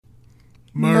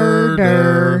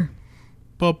Murder.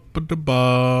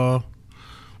 Ba-ba-da-ba.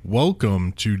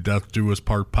 Welcome to Death Do Us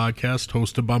Part podcast,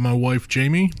 hosted by my wife,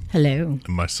 Jamie. Hello. And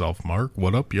myself, Mark.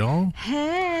 What up, y'all?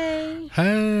 Hey.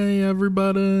 Hey,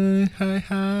 everybody.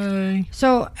 Hey.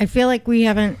 So, I feel like we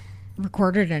haven't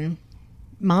recorded in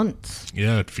months.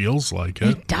 Yeah, it feels like it.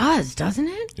 It does, doesn't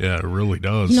it? Yeah, it really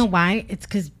does. You know why? It's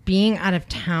because being out of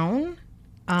town...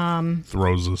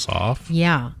 throws us off.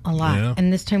 Yeah, a lot. Yeah.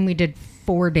 And this time we did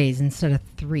 4 days instead of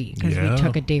 3 because Yeah. we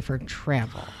took a day for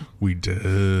travel. We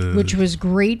did. Which was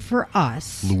great for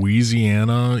us.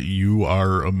 Louisiana, you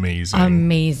are amazing.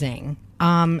 Amazing.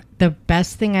 The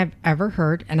best thing I've ever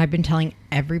heard, and I've been telling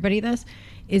everybody this,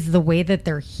 is the way that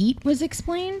their heat was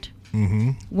explained.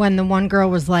 Mm-hmm. When the one girl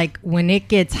was like, when it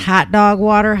gets hot dog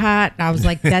water hot, I was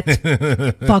like, that's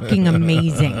fucking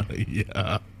amazing.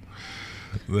 Yeah.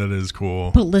 That is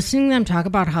cool. But listening to them talk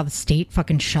about how the state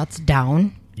fucking shuts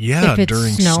down. Yeah, if it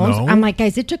during snows, snow. I'm like,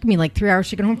 guys, it took me like 3 hours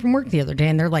to get home from work the other day.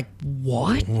 And they're like,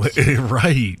 what?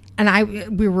 Right.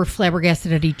 And we were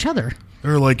flabbergasted at each other.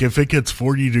 They're like, if it gets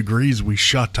 40 degrees, we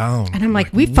shut down. And I'm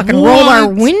like we fucking roll our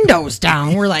windows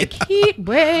down. We're like, heat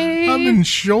wave. I'm in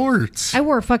shorts. I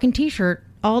wore a fucking t-shirt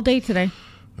all day today.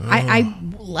 I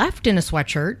left in a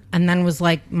sweatshirt and then was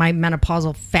like, my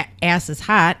menopausal fat ass is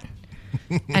hot.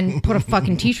 And put a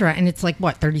fucking t-shirt, and it's like,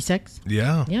 what, 36?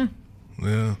 Yeah.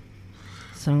 Yeah.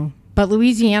 So, but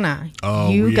Louisiana,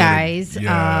 you guys,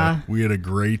 we had a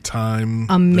great time.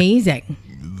 Amazing.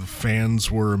 The fans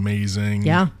were amazing.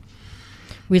 Yeah.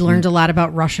 We learned a lot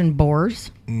about Russian boars.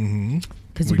 Mm-hmm.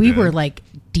 Because we were like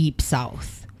deep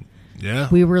south. Yeah.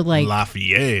 We were like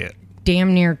Lafayette.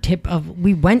 Damn near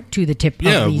we went to the tip of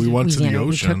Louisiana. We went to the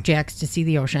ocean. We took Jax to see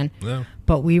the ocean. Yeah.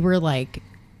 But we were like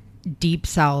deep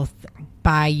south,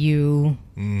 bayou,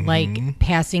 like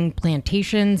passing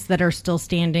plantations that are still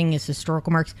standing as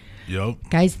historical marks. Yep.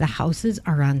 Guys, the houses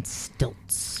are on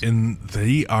stilts. And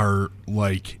they are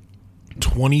like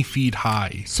 20 feet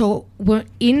high. So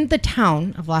in the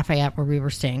town of Lafayette where we were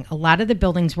staying, a lot of the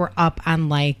buildings were up on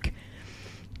like,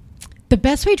 the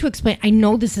best way to explain, I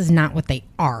know this is not what they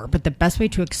are, but the best way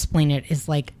to explain it is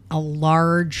like a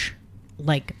large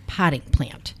like potting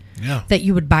plant. Yeah. That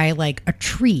you would buy like a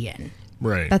tree in.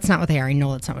 Right. That's not what they are. I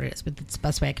know that's not what it is, but it's the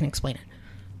best way I can explain it.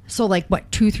 So like what,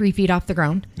 2-3 feet off the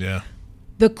ground? Yeah.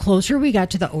 The closer we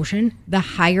got to the ocean, the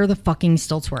higher the fucking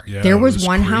stilts were. Yeah, there was it was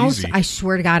one crazy. house, I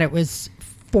swear to God, it was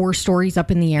 4 stories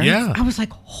up in the air. Yeah. I was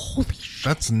like, holy shit.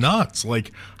 That's nuts.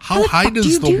 Like, how high fuck do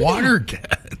does you the do water that?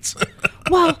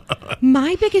 get? Well,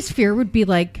 my biggest fear would be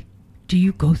like, do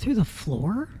you go through the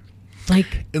floor?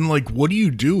 Like, And like, what do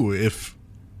you do if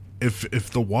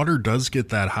the water does get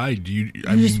that high? Do you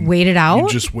just wait it out? You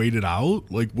just wait it out?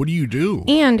 Like, what do you do?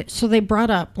 And so they brought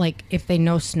up, like, if they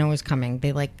know snow is coming,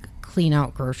 they like clean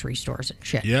out grocery stores and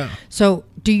shit. Yeah. So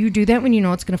do you do that when you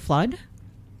know it's going to flood?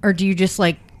 Or do you just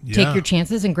like take Yeah. your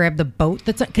chances and grab the boat?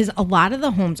 Because a lot of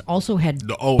the homes also had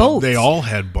Oh, boats. they all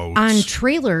had boats. On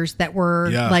trailers that were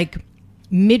Yeah. like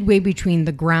midway between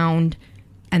the ground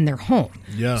and their home.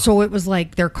 Yeah. So it was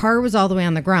like their car was all the way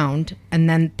on the ground, and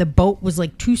then the boat was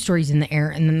like 2 stories in the air,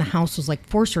 and then the house was like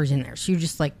 4 stories in there. So you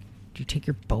just like, do you take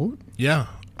your boat? Yeah.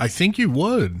 I think you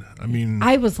would. I mean,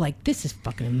 I was like, this is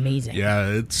fucking amazing. yeah,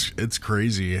 it's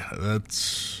crazy.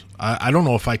 That's I don't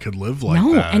know if I could live like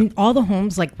No, that. and all the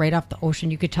homes like right off the ocean,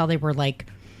 you could tell they were like,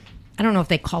 I don't know if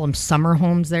they call them summer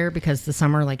homes there because the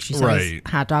summer, like she said, Right. is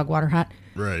hot dog water hot.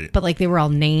 Right. But like they were all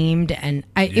named, and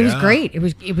it was Yeah. great. It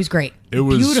was great. It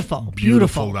was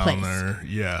beautiful down place. there.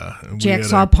 Yeah. And we Jack had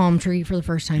saw a palm tree for the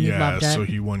first time. He Yeah, loved it. so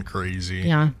he went crazy.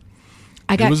 Yeah,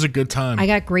 It was a good time. I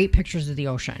got great pictures of the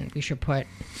ocean. We should put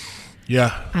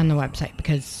Yeah. on the website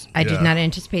because I Yeah. did not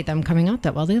anticipate them coming out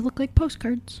that well. They look like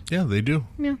postcards. Yeah, they do.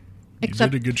 Yeah, You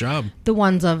except did a good job. the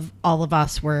ones of all of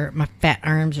us where my fat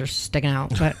arms are sticking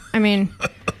out. But I mean,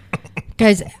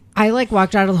 guys, I like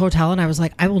walked out of the hotel and I was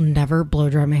like, I will never blow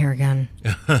dry my hair again,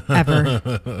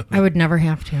 ever. I would never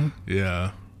have to.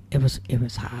 Yeah. It was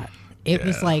hot. It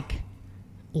was Yeah. like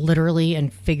literally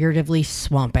and figuratively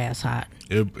swamp ass hot.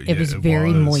 It was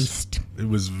very moist. It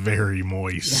was very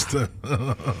moist.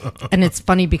 Yeah. And it's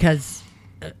funny because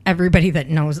everybody that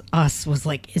knows us was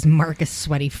like, is Mark a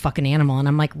sweaty fucking animal? And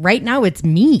I'm like, right now it's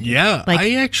me. Yeah, like,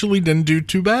 I actually didn't do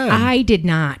too bad. I did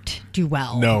not do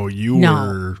well. No, you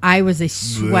were. I was a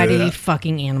sweaty Blech.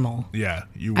 fucking animal. Yeah,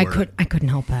 you were. I couldn't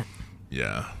help it.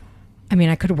 Yeah. I mean,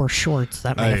 I could have wore shorts.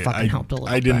 That might have fucking helped a little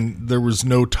bit. I didn't. There was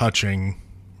no touching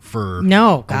for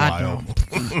No, a God,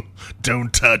 while.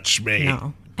 Don't touch me.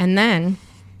 No. And then,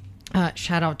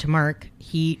 shout out to Mark.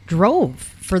 He drove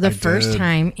for the first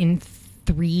time in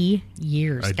 3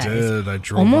 years, I guys. did. I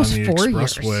drove almost on the 4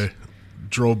 expressway. years.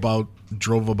 drove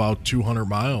about 200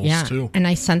 miles too. And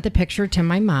I sent the picture to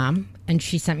my mom, and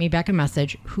she sent me back a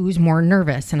message, who's more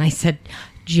nervous? And I said,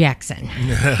 Jackson.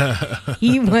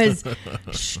 He was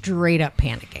straight up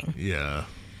panicking. Yeah.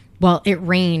 Well, it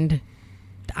rained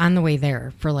on the way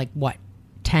there for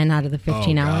 10 out of the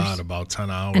 15 hours? God, about 10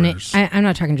 hours. And I'm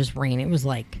not talking just rain. It was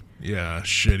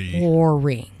shitty.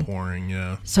 Pouring,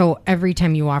 yeah. So every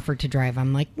time you offered to drive,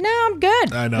 I'm like, no, I'm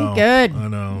good. I know. I'm good. I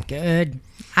know. Good.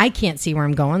 I can't see where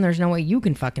I'm going. There's no way you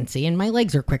can fucking see. And my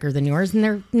legs are quicker than yours, and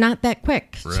they're not that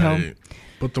quick. Right. So,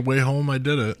 but the way home, I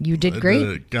did it. You did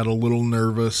great. Got a little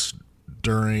nervous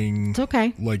during it's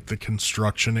okay. The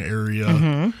construction area.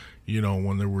 Mm-hmm.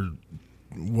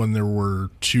 When there were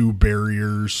two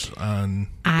barriers on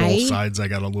both sides, I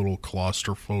got a little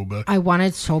claustrophobic. I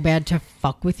wanted so bad to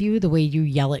fuck with you the way you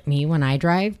yell at me when I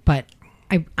drive, but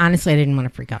I didn't want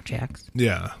to freak out Jax.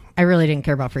 Yeah. I really didn't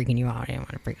care about freaking you out. I didn't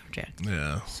want to freak out Jax.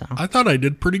 Yeah. So I thought I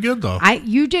did pretty good though.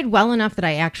 You did well enough that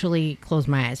I actually closed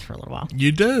my eyes for a little while.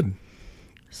 You did.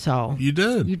 So you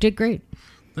did. You did great.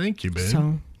 Thank you, babe.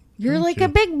 So you're a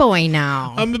big boy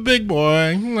now. I'm a big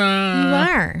boy. You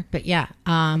are. But yeah.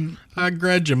 I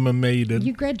graduated.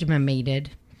 You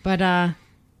graduated. But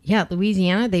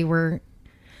Louisiana, they were...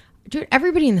 Dude,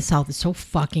 everybody in the South is so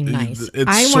fucking nice.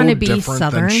 I want to be different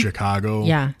Southern. Than Chicago.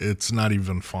 Yeah. It's not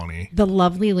even funny. The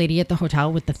lovely lady at the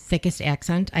hotel with the thickest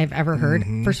accent I've ever heard.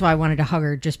 Mm-hmm. First of all, I wanted to hug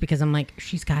her just because I'm like,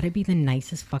 she's got to be the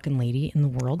nicest fucking lady in the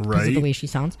world because of the way she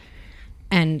sounds.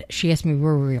 And she asked me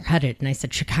where we were headed, and I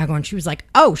said Chicago, and she was like,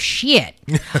 "Oh shit,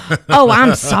 oh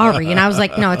I'm sorry," and I was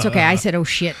like, "No, it's okay." I said, "Oh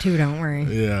shit," too. Don't worry.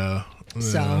 Yeah.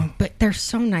 So, but they're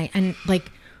so nice, and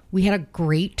we had a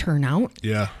great turnout.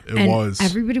 Yeah, it was.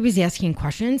 Everybody was asking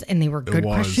questions, and they were good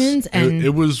questions. And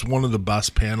it was one of the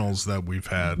best panels that we've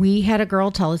had. We had a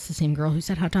girl tell us, the same girl who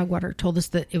said hot dog water, told us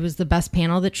that it was the best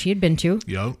panel that she had been to.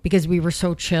 Yep. Because we were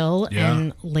so chill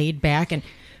and laid back, and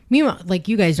meanwhile,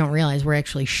 you guys don't realize we're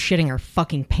actually shitting our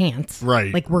fucking pants.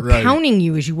 Right. We're counting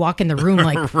you as you walk in the room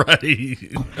right. Oh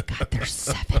my God, there's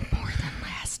 7 more than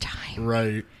last time.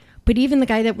 Right. But even the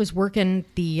guy that was working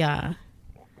the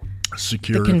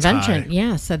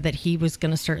convention, said that he was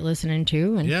going to start listening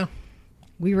too. And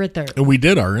we were at the... And we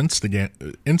did. Our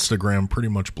Instagram pretty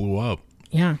much blew up.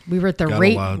 Yeah. We were at the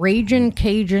Ragin'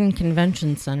 Cajun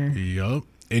Convention Center. Yep.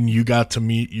 And you got to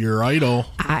meet your idol.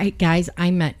 I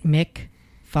met Mick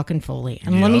fucking Foley.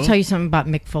 And let me tell you something about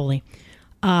Mick Foley.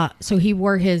 So he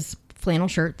wore his flannel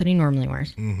shirt that he normally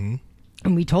wears. Mm-hmm.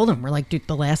 And we told him, we're like, dude,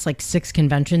 the last 6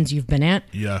 conventions you've been at,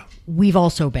 we've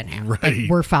also been at. Right.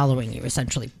 We're following you,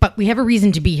 essentially. But we have a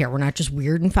reason to be here. We're not just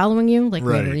weird and following you. We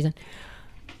have a reason.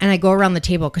 And I go around the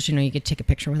table, because, you could take a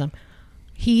picture with him.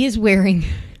 He is wearing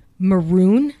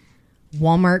maroon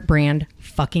Walmart brand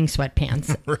fucking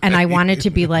sweatpants. Right. And I wanted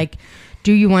to be like,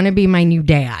 do you want to be my new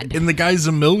dad? And the guy's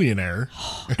a millionaire.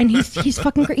 And he's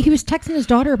fucking great. He was texting his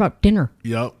daughter about dinner.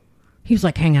 Yep. He was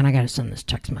like, hang on, I got to send this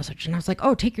text message. And I was like,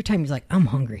 oh, take your time. He's like, I'm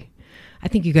hungry. I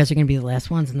think you guys are going to be the last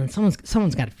ones. And then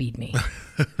someone's got to feed me.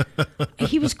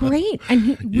 He was great.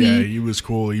 And he was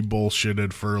cool. He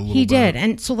bullshitted for a little bit. He did.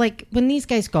 And so when these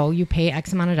guys go, you pay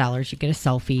X amount of dollars. You get a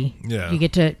selfie. Yeah. You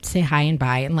get to say hi and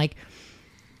bye. And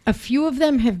a few of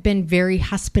them have been very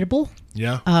hospitable.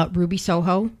 Yeah. Ruby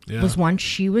Soho was one.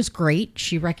 She was great.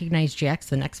 She recognized Jax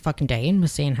the next fucking day and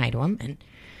was saying hi to him.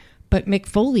 But Mick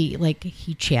Foley,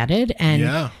 he chatted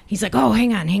and he's like, oh,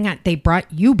 hang on. They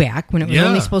brought you back when it was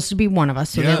only supposed to be one of us.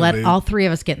 So they let all 3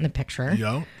 of us get in the picture.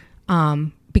 Yeah.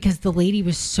 Because the lady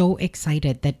was so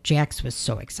excited that Jax was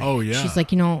so excited. Oh, yeah. She's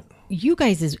like, you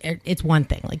guys it's one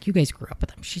thing. You guys grew up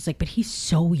with him. She's like, but he's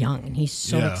so young and he's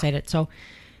so excited. So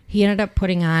he ended up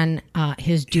putting on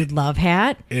his Dude Love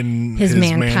hat, in his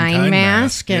mankind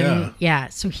mask, and yeah.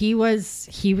 So he was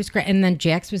great. And then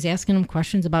Jax was asking him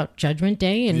questions about Judgment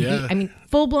Day, and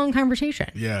full blown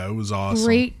conversation. Yeah, it was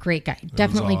awesome. Great guy.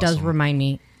 Definitely does remind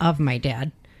me of my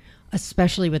dad,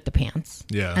 especially with the pants,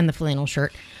 and the flannel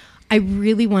shirt. I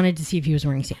really wanted to see if he was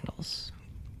wearing sandals.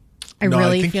 I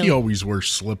think he always wears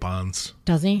slip-ons.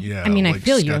 Does he? Yeah, I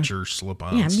feel you. Skechers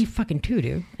slip-ons. Yeah, me fucking too,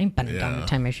 dude. I ain't bending down to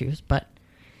tie my shoes, but.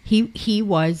 He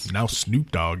was... Now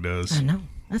Snoop Dogg does. I know.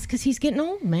 That's because he's getting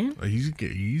old, man.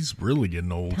 He's really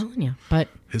getting old. I'm telling you. But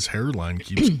his hairline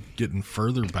keeps getting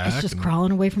further back. It's just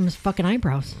crawling away from his fucking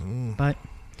eyebrows. But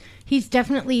he's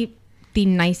definitely the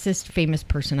nicest famous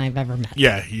person I've ever met.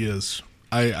 Yeah, he is.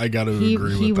 I got to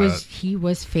agree with that. He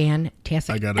was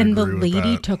fantastic. I got to agree with that. And the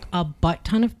lady took a butt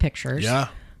ton of pictures. Yeah.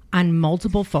 On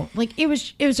multiple phones. It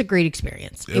was a great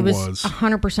experience. It was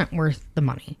 100% worth the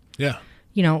money. Yeah.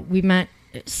 We met...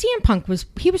 CM Punk was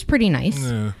pretty nice.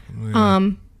 Yeah.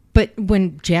 But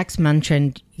when Jax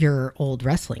mentioned your old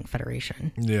wrestling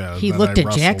federation, he looked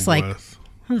at Jax like,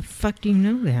 how the fuck do you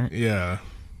know that? Yeah.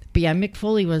 But yeah, Mick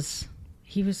Foley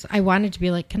I wanted to be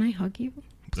like, can I hug you?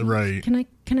 Please? Right. Can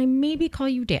I maybe call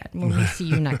you Dad when we see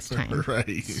you next time?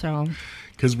 Right. So.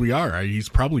 Because we are. He's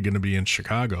probably going to be in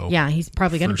Chicago. Yeah, he's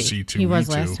probably going to be. C2E2. He was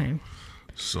last time.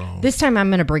 So. This time I'm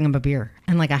going to bring him a beer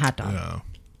and like a hot dog. Yeah.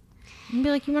 And be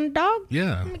like, you want a dog?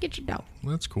 Yeah. I'm going to get you a dog.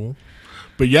 That's cool.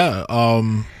 But yeah,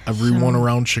 everyone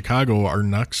around Chicago, our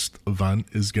next event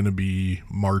is going to be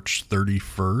March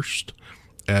 31st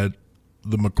at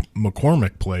the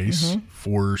McCormick place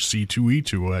for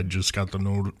C2E2. I just got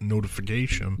the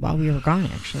notification. While we were gone,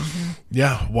 actually.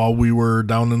 Yeah, while we were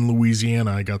down in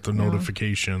Louisiana, I got the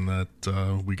notification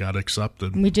that we got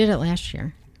accepted. We did it last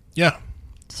year. Yeah.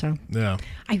 So. Yeah.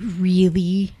 I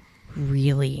really,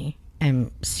 really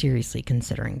am seriously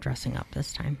considering dressing up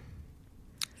this time.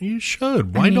 You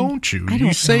should. Why don't you?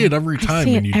 You say it every time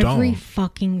and you don't. Every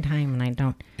fucking time and I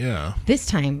don't. Yeah. This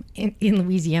time in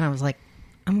Louisiana, I was like,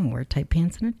 I'm gonna wear tight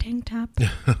pants and a tank top.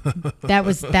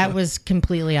 that was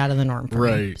completely out of the norm for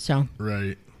me. So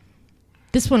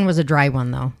this one was a dry one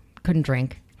though. Couldn't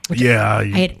drink. I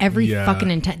had every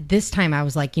fucking intent. This time I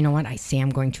was like, you know what? I say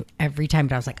I'm going to every time,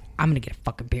 but I was like, I'm gonna get a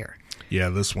fucking beer. Yeah,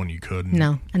 this one you couldn't.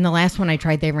 No, and the last one I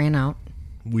tried, they ran out.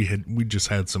 We just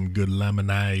had some good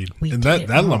lemonade,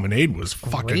 that lemonade was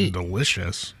fucking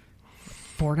delicious.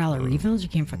 $4 refills, you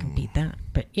can't fucking beat that.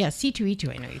 But yeah, C2E2,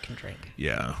 I know you can drink.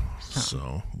 Yeah,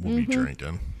 so we'll be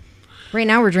drinking. Right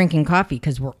now we're drinking coffee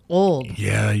because we're old.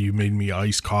 Yeah, you made me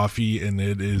iced coffee and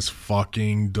it is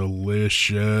fucking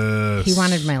delicious. He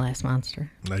wanted my last Monster.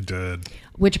 I did.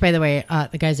 Which, by the way,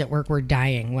 the guys at work were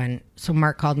dying so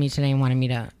Mark called me today and wanted me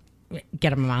to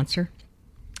get him a Monster.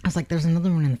 I was like, there's another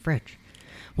one in the fridge.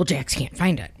 Well, Jax can't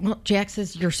find it. Well, Jax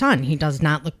is your son. He does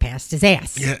not look past his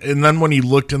ass. Yeah, and then when he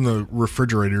looked in the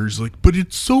refrigerator, he's like, but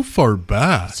it's so far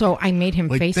back. So I made him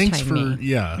FaceTime me.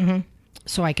 Yeah. Mm-hmm.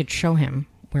 So I could show him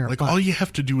where it was. All you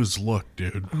have to do is look,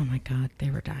 dude. Oh, my God. They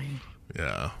were dying.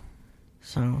 Yeah.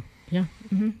 So, yeah.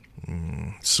 Mm-hmm.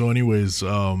 So anyways,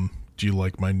 do you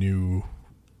like my new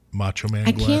Macho Man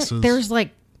glasses? There's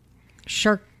like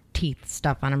shark teeth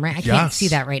stuff on them, right? I can't see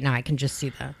that right now. I can just see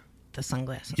the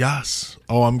sunglasses. Yes.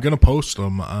 Oh, I'm going to post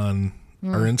them on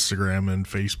our Instagram and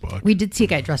Facebook. We did see a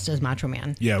guy dressed as Macho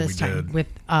Man. Yeah, this we time did. with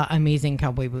amazing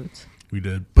cowboy boots. We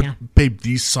did. But, babe,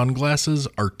 these sunglasses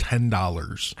are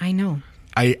 $10. I know.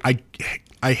 I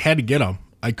had to get them.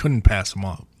 I couldn't pass them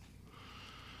up.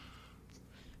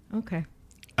 Okay.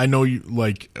 I know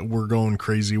we're going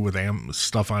crazy with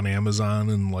stuff on Amazon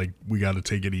and we got to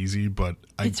take it easy, but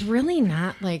it's really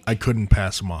not I couldn't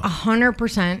pass them up.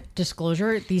 100%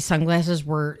 disclosure. These sunglasses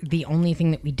were the only thing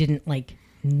that we didn't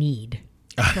need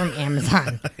from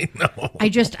Amazon. I know.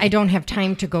 I don't have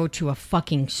time to go to a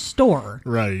fucking store.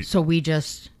 Right. So we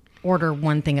just order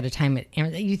one thing at a time.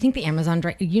 You think the Amazon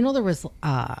there was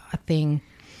a thing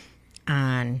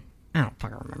on, I don't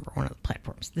fucking remember, one of the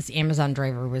platforms. This Amazon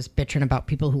driver was bitching about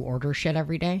people who order shit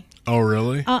every day. Oh,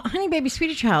 really? Honey, baby,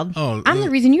 sweetie child. Oh, I'm the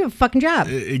reason you have a fucking job.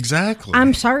 Exactly.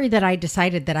 I'm sorry that I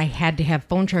decided that I had to have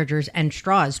phone chargers and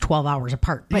straws 12 hours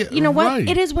apart. But you know what? Right.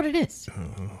 It is what it is.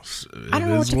 I don't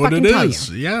know what to fucking tell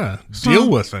you. Yeah. Deal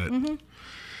with it. Mm-hmm.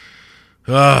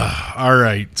 All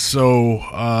right.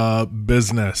 So,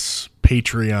 business,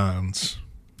 Patreons.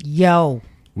 Yo.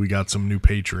 We got some new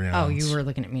Patreons. Oh, you were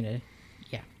looking at me to...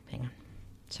 Hang on.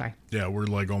 Sorry. Yeah, we're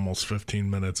almost 15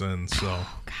 minutes in, so.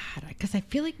 Oh, God. Because I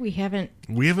feel like we haven't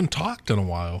talked in a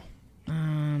while.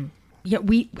 Yeah,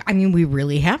 we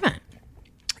really haven't.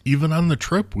 Even on the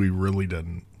trip, we really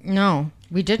didn't. No,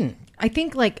 we didn't. I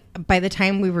think, by the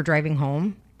time we were driving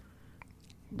home,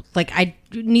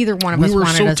 neither one of us wanted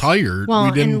us. We were so tired,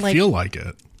 we didn't feel like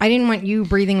it. I didn't want you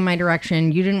breathing in my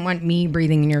direction. You didn't want me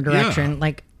breathing in your direction.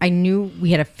 Yeah. I knew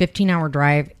we had a 15-hour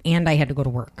drive, and I had to go to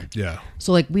work. Yeah.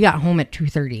 So, we got home at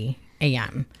 2:30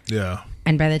 a.m. Yeah.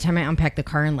 And by the time I unpacked the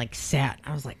car and, sat,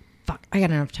 I was like, fuck, I got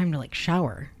enough time to,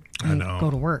 shower and go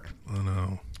to work. I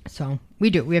know. So, we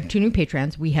do. We have 2 new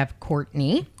patrons. We have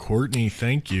Courtney. Courtney,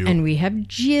 thank you. And we have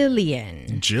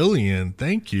Jillian. Jillian,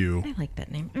 thank you. I like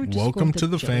that name. Welcome to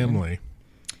the family.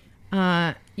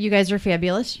 You guys are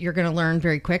fabulous. You're going to learn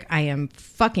very quick. I am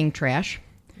fucking trash.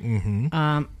 Mm-hmm.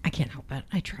 I can't help it.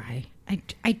 I try.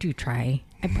 I do try.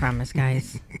 I promise,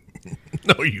 guys.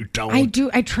 No, you don't. I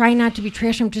do. I try not to be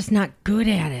trash. I'm just not good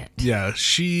at it. Yeah,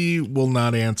 she will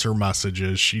not answer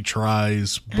messages. She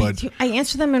tries, but I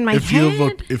answer them in my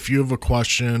head. If you have a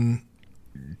question,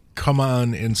 come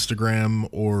on Instagram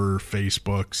or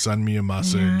Facebook, send me a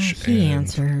message. Yeah, he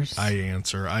answers. I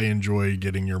answer. I enjoy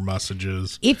getting your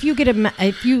messages. If you get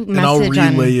if you message and I'll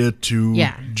relay it to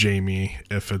yeah. Jamie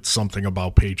if it's something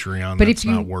about Patreon that's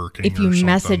not working. If you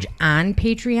message on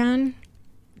Patreon,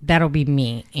 that'll be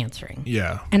me answering.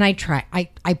 Yeah. And I try.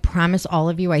 I promise all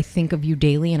of you, I think of you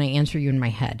daily and I answer you in my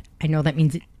head. I know that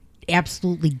means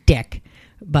absolutely dick,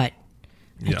 but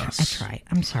yes. I try.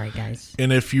 I'm sorry, guys.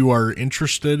 And if you are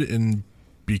interested in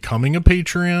becoming a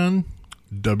Patreon,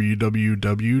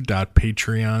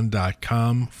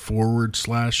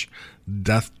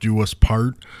 www.patreon.com/Death Do Us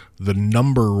Part, the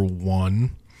number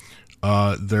 1.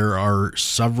 There are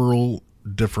several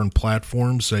different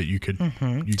platforms that you could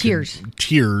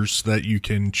tiers that you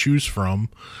can choose from.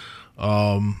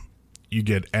 You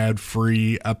get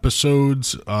ad-free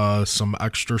episodes, some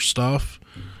extra stuff.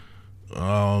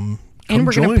 And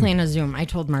we're going to plan a Zoom. I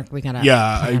told Mark we got to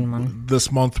plan one.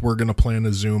 This month we're going to plan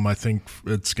a Zoom. I think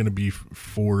it's going to be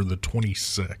for the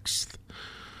 26th.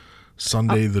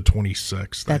 Sunday the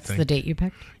 26th, That's the date you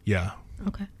picked? Yeah.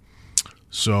 Okay.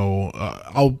 So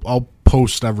I'll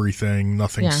post everything.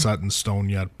 Nothing's set in stone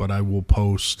yet, but I will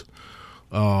post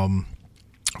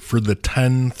for the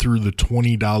 $10 through the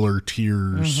 $20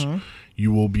 tiers.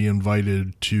 You will be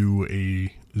invited to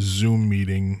a Zoom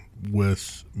meeting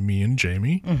with me and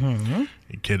Jamie. You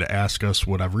could ask us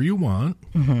whatever you want,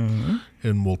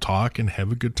 and we'll talk and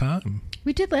have a good time.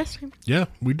 We did last time. Yeah,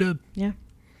 we did. Yeah.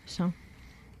 So,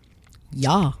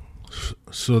 yeah.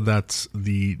 So that's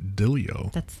the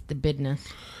dealio. That's the business.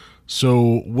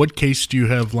 So what case do you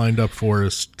have lined up for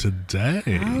us today?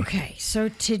 Okay, so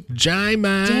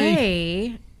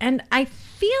today, and I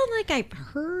feel like I've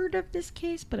heard of this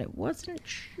case, but I wasn't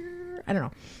sure. I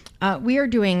don't know. We are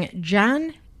doing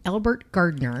John Albert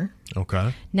Gardner.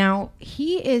 Okay. Now,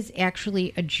 he is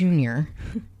actually a junior,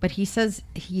 but he says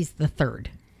he's the third.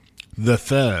 The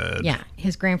third. Yeah,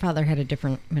 his grandfather had a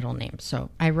different middle name. So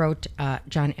I wrote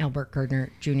John Albert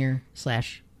Gardner Jr. / the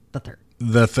third.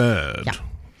 The third. Yeah.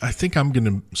 I think I'm going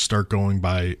to start going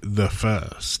by the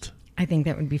first. I think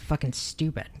that would be fucking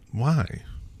stupid. Why?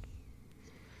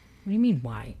 What do you mean,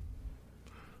 why?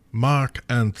 Mark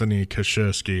Anthony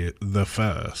Kashirski the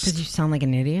first. Because you sound like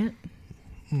an idiot?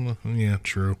 Yeah,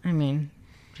 true. I mean,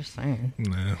 just saying.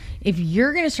 Nah. If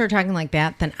you're going to start talking like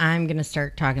that, then I'm going to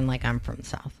start talking like I'm from the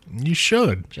South. You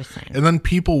should. Just saying. And then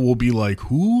people will be like,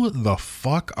 who the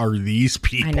fuck are these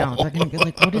people? I know. They're going to be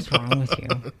like, what is wrong with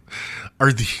you?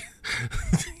 Are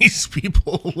these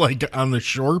people like on the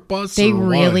short bus? They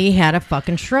really had a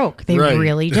fucking stroke. They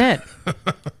really did.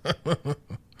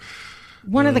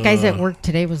 One of the guys at work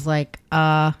today was like,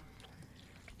 am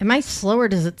I slow or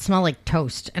does it smell like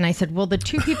toast? And I said, well, the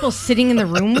two people sitting in the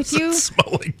room with you.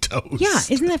 Smell like toast. Yeah,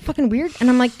 isn't that fucking weird? And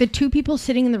I'm like, the two people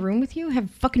sitting in the room with you have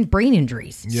fucking brain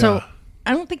injuries. Yeah. So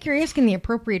I don't think you're asking the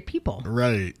appropriate people.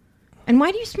 Right. And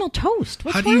why do you smell toast?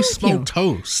 What's How do wrong you with smell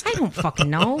toast? I don't fucking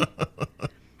know.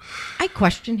 I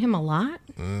question him a lot.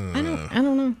 I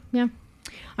don't know. Yeah.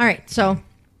 All right. So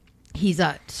he's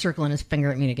circling his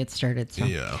finger at me to get started. So.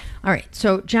 Yeah. All right.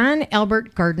 So John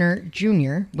Albert Gardner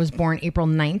Jr. was born April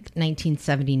 9th,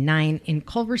 1979 in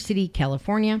Culver City,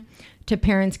 California, to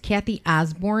parents Kathy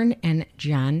Osborne and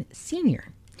John Sr.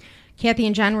 Kathy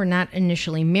and John were not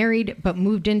initially married, but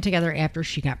moved in together after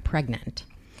she got pregnant.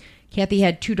 Kathy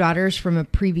had 2 daughters from a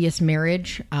previous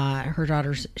marriage, her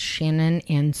daughters Shannon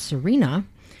and Serena.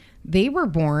 They were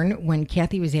born when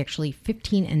Kathy was actually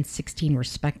 15 and 16,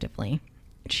 respectively.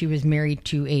 She was married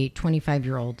to a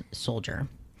 25-year-old soldier.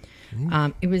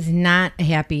 It was not a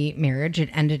happy marriage. It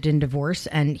ended in divorce,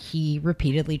 and he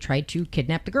repeatedly tried to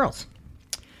kidnap the girls.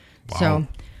 Wow.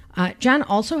 So John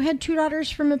also had 2 daughters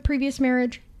from a previous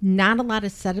marriage. Not a lot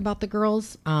is said about the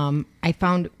girls. I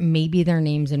found maybe their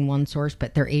names in one source,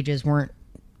 but their ages weren't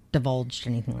divulged,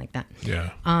 anything like that. Yeah.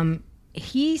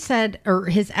 He said, or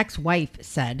his ex-wife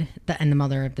said, and the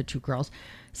mother of the 2 girls,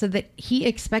 said that he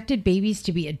expected babies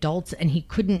to be adults and he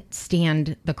couldn't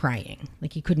stand the crying.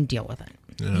 Like, he couldn't deal with it.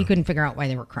 Yeah. He couldn't figure out why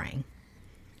they were crying.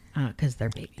 Because they're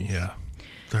babies. Yeah.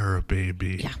 They're a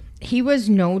baby. Yeah. He was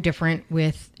no different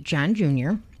with John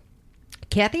Jr.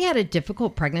 Kathy had a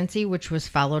difficult pregnancy, which was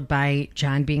followed by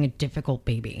John being a difficult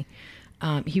baby.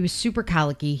 He was super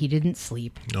colicky. He didn't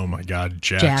sleep. Oh, my God.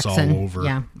 Jackson. All over.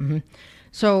 Yeah. Mm-hmm.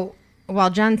 So while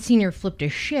John Sr. flipped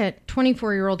his shit,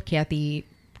 24-year-old Kathy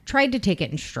tried to take it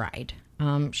in stride.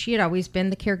 She had always been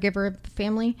the caregiver of the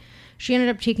family. She ended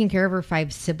up taking care of her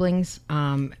 5 siblings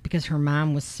because her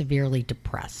mom was severely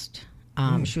depressed.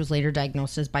 She was later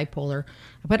diagnosed as bipolar,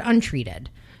 but untreated.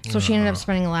 So she ended up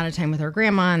spending a lot of time with her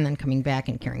grandma and then coming back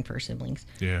and caring for her siblings.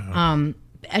 Yeah.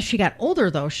 As she got older,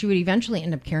 though, she would eventually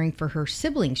end up caring for her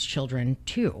siblings' children,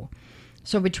 too.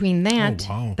 So between that,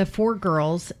 the 4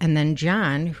 girls, and then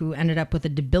John, who ended up with a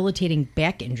debilitating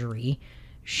back injury,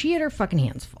 she had her fucking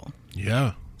hands full.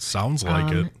 Yeah, sounds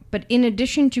like it. But in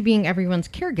addition to being everyone's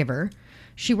caregiver,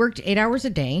 she worked 8 hours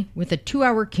a day with a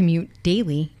 2-hour commute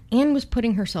daily and was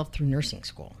putting herself through nursing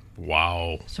school.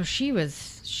 Wow. So she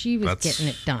was getting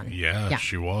it done. Yeah,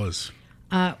 she was.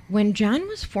 When John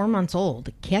was 4 months old,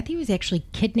 Kathy was actually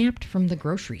kidnapped from the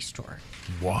grocery store.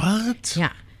 What?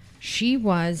 Yeah. She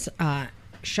was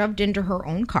shoved into her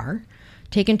own car,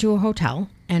 taken to a hotel,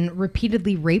 and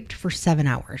repeatedly raped for 7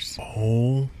 hours.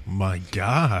 Oh, my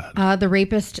God. The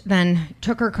rapist then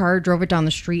took her car, drove it down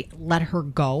the street, let her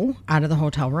go out of the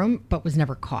hotel room, but was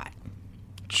never caught.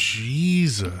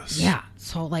 Jesus. Yeah.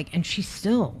 So, and she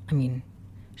still,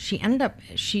 she ended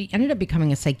up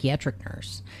becoming a psychiatric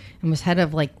nurse and was head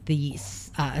of the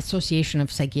Association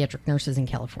of Psychiatric Nurses in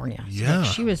California.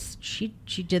 So, yeah.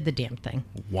 She did the damn thing.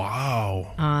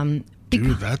 Wow.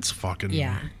 Dude, that's fucking...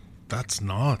 Yeah. That's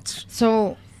nuts.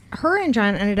 So her and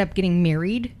John ended up getting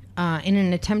married in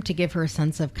an attempt to give her a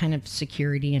sense of kind of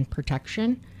security and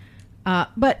protection.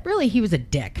 But really, he was a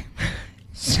dick.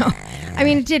 So,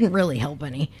 it didn't really help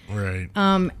any. Right.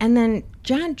 And then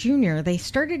John Jr., they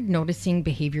started noticing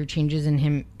behavior changes in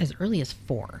him as early as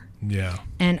 4. Yeah.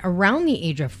 And around the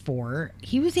age of 4,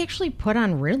 he was actually put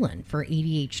on Ritalin for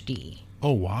ADHD.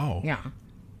 Oh, wow. Yeah.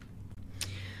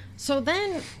 So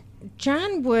then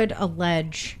John would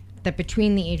allege that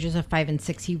between the ages of 5 and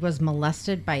 6, he was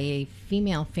molested by a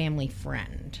female family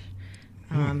friend.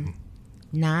 Couldn't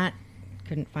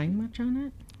find much on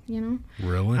it,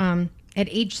 Really? At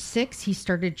age 6, he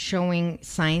started showing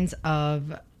signs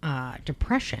of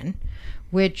depression,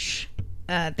 which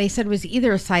they said was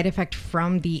either a side effect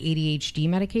from the ADHD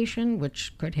medication,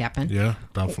 which could happen. Yeah,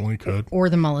 definitely could. Or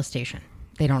the molestation.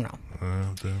 They don't know.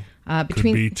 Could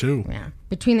be too. Yeah.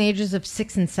 Between the ages of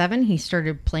 6 and 7, he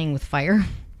started playing with fire.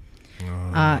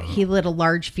 He lit a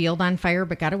large field on fire,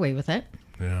 but got away with it.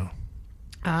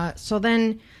 Yeah. So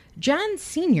then John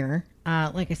Sr.,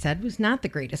 like I said, was not the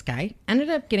greatest guy. Ended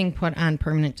up getting put on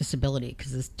permanent disability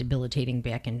because of this debilitating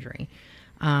back injury.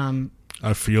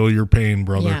 I feel your pain,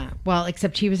 brother. Yeah. Well,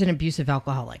 except he was an abusive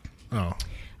alcoholic. Oh.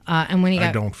 And when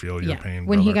I don't feel your pain,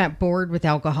 when brother. he got bored with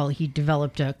alcohol, he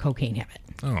developed a cocaine habit.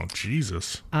 Oh,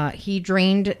 Jesus. He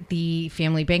drained the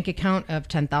family bank account of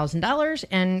 $10,000,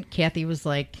 and Kathy was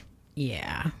like,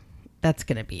 yeah, that's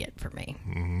going to be it for me.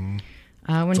 Mm-hmm.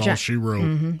 That's all she wrote.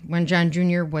 Mm-hmm. When John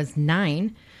Jr. was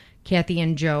 9, Kathy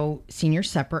and John Sr.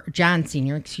 separated.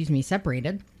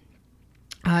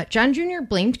 John Jr.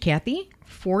 blamed Kathy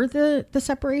for the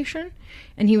separation,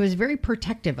 and he was very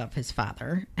protective of his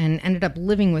father and ended up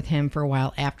living with him for a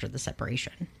while after the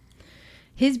separation.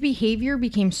 His behavior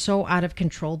became so out of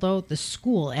control, though, the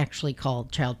school actually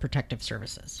called Child Protective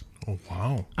Services. Oh,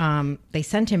 wow. They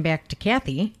sent him back to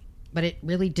Kathy, but it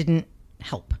really didn't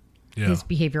help. Yeah. His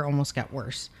behavior almost got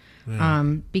worse. Yeah.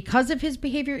 Because of his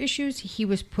behavior issues, he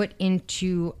was put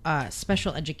into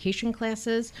special education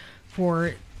classes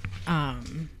for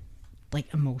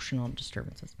emotional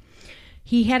disturbances.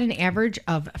 He had an average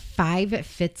of 5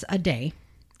 fits a day.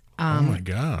 Oh my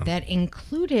God. That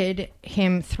included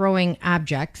him throwing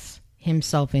objects,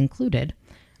 himself included,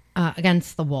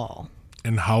 against the wall.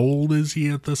 And how old is he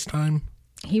at this time?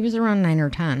 He was around 9 or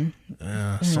 10.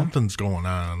 Something's going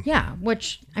on. Yeah,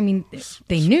 which,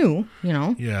 they knew,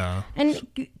 Yeah. And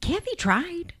Kathy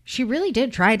tried. She really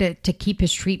did try to keep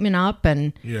his treatment up.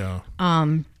 And yeah.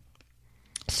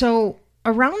 So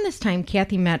around this time,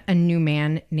 Kathy met a new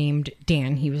man named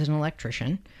Dan. He was an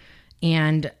electrician.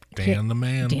 And Dan the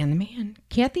man.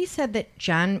 Kathy said that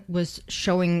John was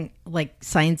showing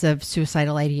signs of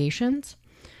suicidal ideations.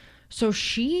 So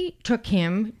she took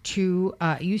him to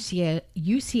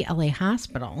UCLA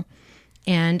Hospital.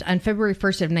 And on February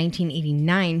 1st of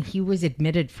 1989, he was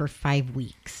admitted for 5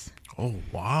 weeks. Oh,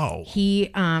 wow. He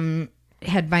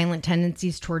had violent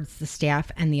tendencies towards the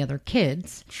staff and the other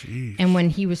kids. Jeez. And when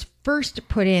he was first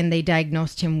put in, they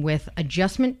diagnosed him with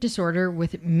adjustment disorder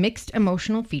with mixed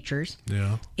emotional features,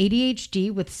 yeah,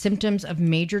 ADHD with symptoms of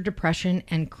major depression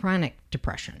and chronic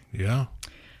depression. Yeah.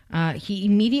 He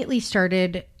immediately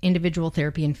started individual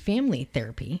therapy and family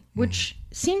therapy, which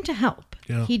seemed to help.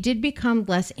 Yeah. He did become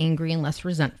less angry and less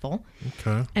resentful.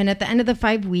 Okay. And at the end of the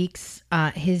 5 weeks,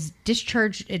 his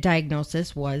discharge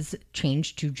diagnosis was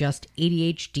changed to just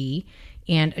ADHD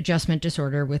and adjustment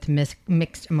disorder with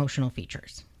mixed emotional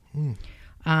features.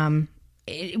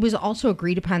 It was also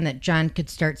agreed upon that John could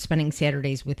start spending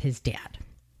Saturdays with his dad,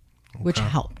 which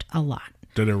helped a lot.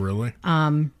 Did it really?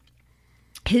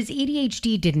 His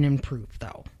ADHD didn't improve,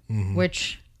 though.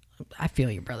 which I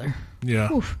feel you, brother.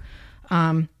 Yeah. Oof.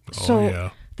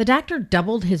 So the doctor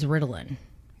doubled his Ritalin,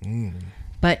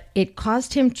 but it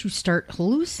caused him to start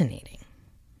hallucinating.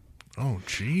 Oh,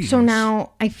 geez. So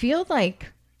now I feel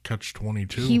like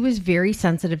Catch-22. he was very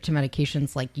sensitive to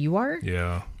medications like you are.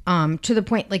 Yeah. To the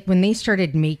point, like, when they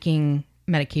started making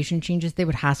medication changes, they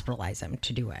would hospitalize him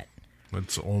to do it.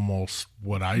 That's almost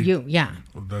what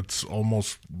that's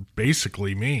almost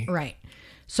basically me. Right.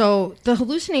 So the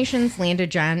hallucinations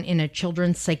landed John in a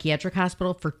children's psychiatric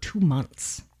hospital for 2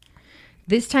 months.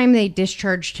 This time they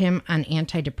discharged him on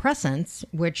antidepressants,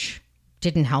 which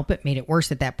didn't help. It made it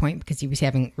worse at that point because he was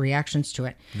having reactions to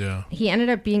it. Yeah. He ended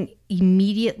up being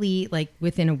immediately, like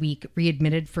within a week,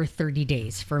 readmitted for 30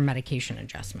 days for medication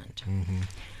adjustment.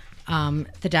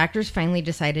 The doctors finally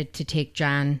decided to take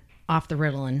John off the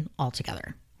Ritalin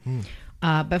altogether.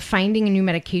 But finding a new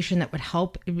medication that would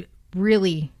help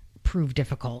really proved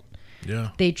difficult.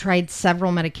 Yeah. They tried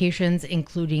several medications,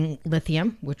 including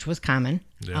lithium, which was common.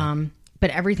 Yeah. But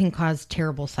everything caused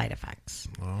terrible side effects.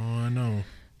 Oh, I know.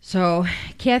 So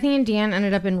Kathy and Dan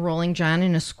ended up enrolling John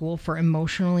in a school for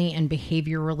emotionally and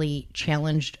behaviorally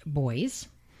challenged boys.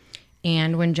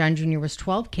 And when John Jr. was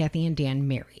 12, Kathy and Dan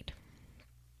married.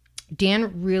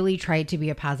 Dan really tried to be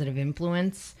a positive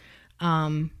influence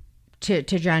to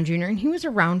John Jr., and he was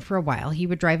around for a while. He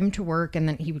would drive him to work, and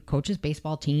then he would coach his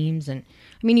baseball teams. And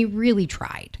I mean, he really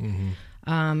tried.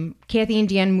 Kathy and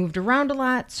Dan moved around a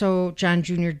lot, so John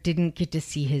Jr. didn't get to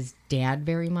see his dad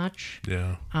very much.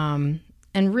 Yeah.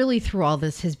 And really through all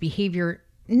this, his behavior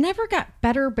never got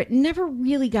better, but never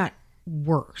really got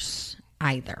worse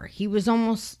either. He was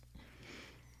almost,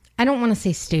 I don't want to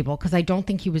say stable, because I don't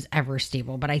think he was ever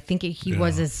stable, but I think he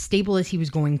was as stable as he was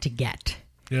going to get.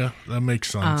 Yeah, that makes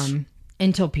sense.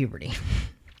 Until puberty.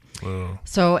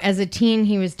 So as a teen,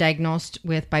 he was diagnosed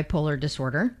with bipolar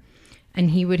disorder, and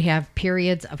he would have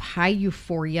periods of high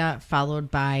euphoria followed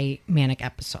by manic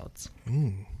episodes.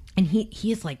 And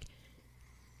he is like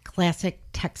classic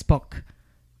textbook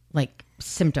like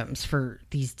symptoms for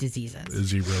these diseases.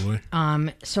 Is he really?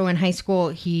 So in high school,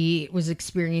 he was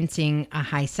experiencing a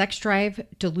high sex drive,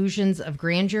 delusions of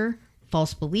grandeur,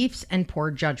 false beliefs, and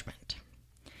poor judgment.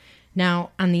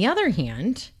 Now, on the other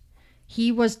hand,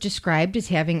 he was described as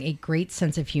having a great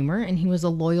sense of humor, and he was a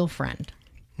loyal friend.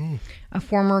 A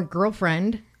former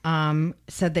girlfriend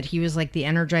said that he was like the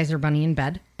Energizer Bunny in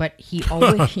bed, but he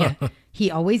always he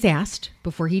always asked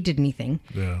before he did anything.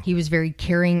 Yeah. He was very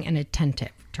caring and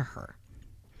attentive to her.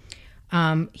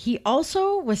 He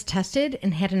also was tested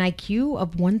and had an IQ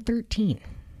of 113.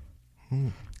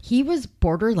 He was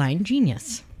borderline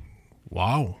genius.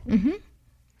 Wow.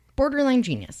 Borderline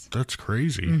genius. That's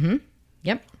crazy.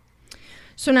 Yep.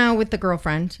 So now with the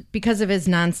girlfriend, because of his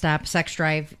nonstop sex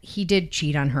drive, he did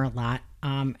cheat on her a lot.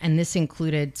 And this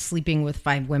included sleeping with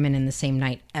 5 women in the same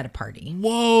night at a party.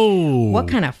 Whoa. What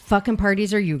kind of fucking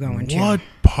parties are you going to? What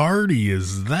party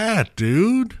is that,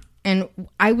 dude? And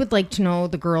I would like to know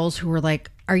the girls who were like,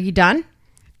 are you done?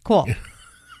 Cool.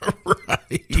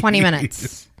 Right. 20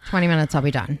 minutes. 20 minutes, I'll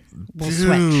be done. We'll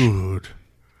switch. Dude.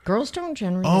 Girls don't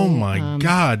generally. Oh my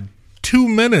God. 2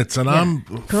 minutes and I'm.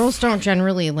 Girls don't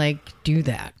generally like do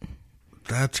that.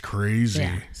 That's crazy.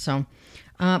 Yeah. So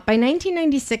by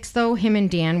 1996, though, him and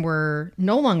Dan were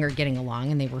no longer getting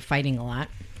along and they were fighting a lot,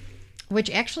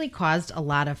 which actually caused a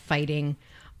lot of fighting.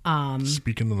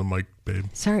 Speaking to the mic, babe.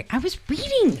 Sorry, I was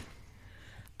reading.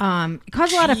 It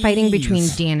caused a lot of fighting between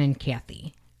Dan and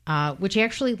Kathy, which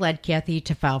actually led Kathy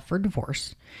to file for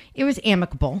divorce. It was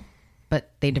amicable,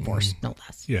 but they divorced, no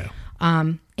less. Yeah.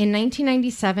 In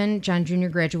 1997, John Jr.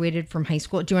 graduated from high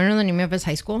school. Do you want to know the name of his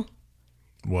high school?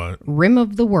 What? Rim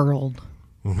of the World.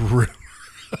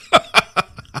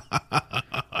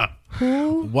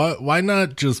 Why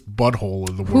not just Butthole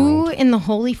of the Who World? in the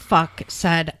holy fuck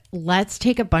said, let's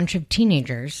take a bunch of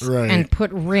teenagers and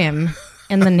put Rim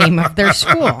in the name of their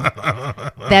school?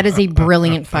 That is a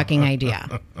brilliant fucking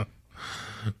idea.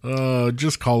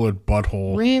 Just call it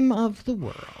Butthole. Rim of the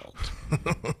World.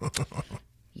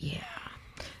 Yeah.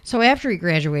 So after he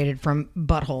graduated from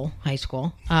Butthole High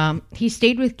School, he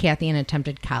stayed with Kathy and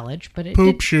attempted college, but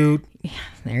shoot. Yeah,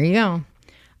 there you go.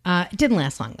 It didn't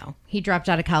last long, though. He dropped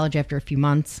out of college after a few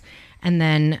months and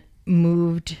then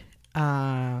moved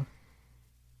to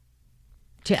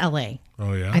L.A.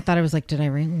 Oh, yeah? I thought I was like, did I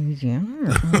write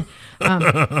Louisiana?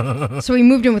 So he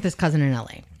moved in with his cousin in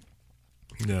L.A.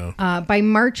 Yeah. By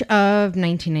March of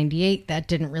 1998, that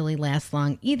didn't really last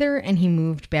long either, and he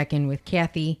moved back in with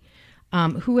Kathy,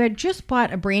 who had just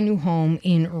bought a brand new home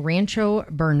in Rancho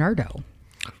Bernardo.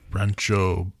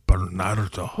 Rancho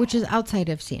Bernardo. Which is outside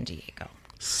of San Diego.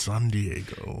 San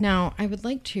Diego. Now, I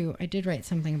did write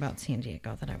something about San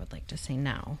Diego that I would like to say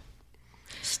now.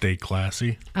 Stay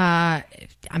classy.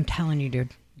 I'm telling you,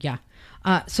 dude. Yeah.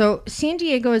 So San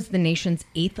Diego is the nation's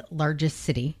 8th largest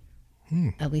city,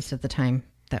 at least at the time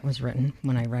that was written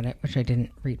when I read it, which I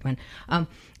didn't read when.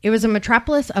 It was a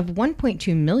metropolis of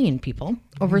 1.2 million people,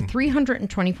 over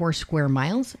 324 square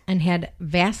miles, and had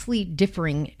vastly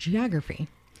differing geography.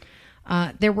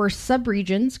 There were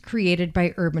subregions created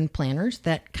by urban planners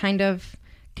that kind of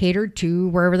catered to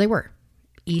wherever they were.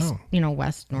 East,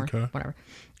 west, north, whatever.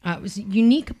 It was a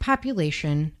unique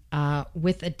population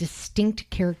with a distinct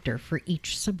character for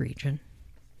each subregion.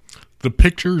 The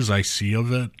pictures I see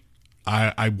of it,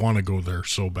 I want to go there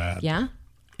so bad. Yeah?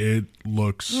 It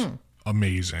looks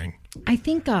amazing. I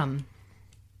think one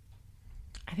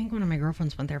of my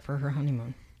girlfriends went there for her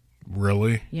honeymoon.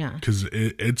 Really? Yeah. Because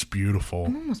it's beautiful.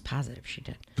 I'm almost positive she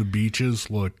did. The beaches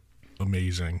look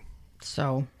amazing.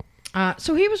 So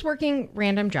he was working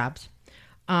random jobs.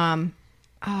 I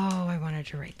wanted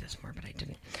to write this more, but I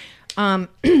didn't.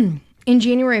 In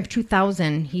January of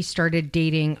 2000, he started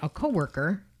dating a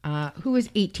coworker who was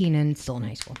 18 and still in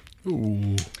high school.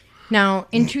 Ooh. Now,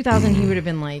 in 2000, he would have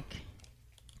been like,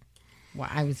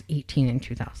 I was 18 in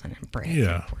 2000 and Brad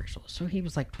was 4 years old. So he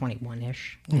was like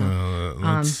 21-ish.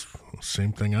 That's the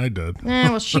same thing I did.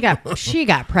 Well, she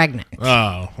got pregnant.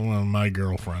 Oh, well, my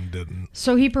girlfriend didn't.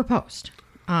 So he proposed.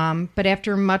 But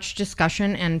after much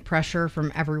discussion and pressure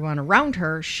from everyone around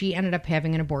her, she ended up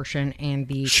having an abortion and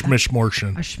the...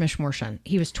 Schmishmortion.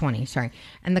 He was 20, sorry.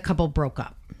 And the couple broke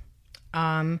up.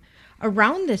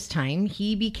 Around this time,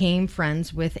 he became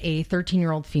friends with a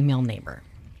 13-year-old female neighbor.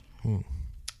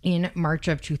 In March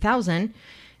of 2000,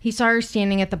 he saw her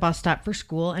standing at the bus stop for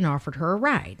school and offered her a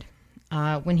ride.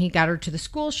 When he got her to the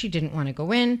school, she didn't want to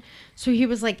go in. So he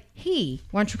was like, hey,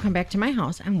 why don't you come back to my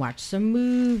house and watch some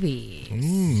movies?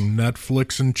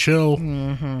 Netflix and chill.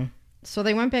 Mm-hmm. So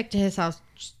they went back to his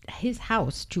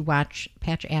house to watch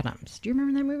Patch Adams. Do you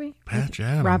remember that movie? Patch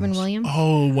Adams. Robin Williams.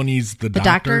 Oh, when he's the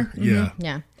doctor? Mm-hmm. Yeah.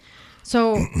 Yeah.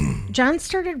 So John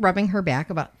started rubbing her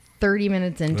back about 30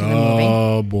 minutes into the movie.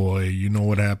 Oh, boy. You know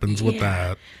what happens with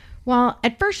that. Well,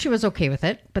 at first she was okay with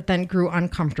it, but then grew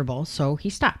uncomfortable, so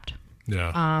he stopped.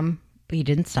 Yeah. But he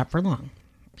didn't stop for long.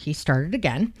 He started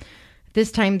again.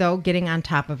 This time, though, getting on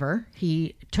top of her,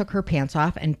 he took her pants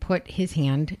off and put his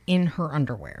hand in her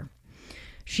underwear.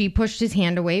 She pushed his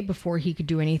hand away before he could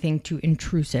do anything too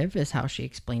intrusive, is how she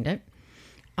explained it.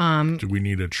 Do we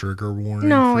need a trigger warning?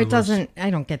 No, for it this? doesn't.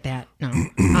 I don't get that.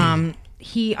 No.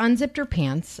 He unzipped her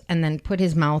pants and then put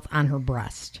his mouth on her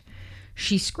breast.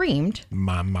 She screamed.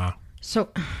 Mama. So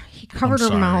he covered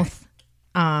her mouth.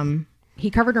 He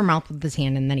covered her mouth with his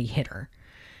hand and then he hit her.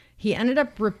 He ended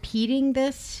up repeating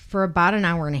this for about an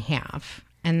hour and a half.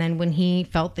 And then when he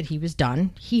felt that he was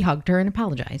done, he hugged her and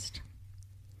apologized.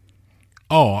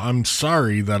 Oh, I'm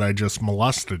sorry that I just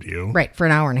molested you. Right, for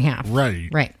an hour and a half.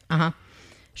 Right. Uh-huh.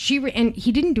 And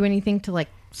he didn't do anything to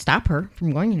stop her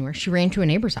from going anywhere. She ran to a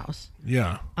neighbor's house.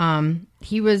 Yeah.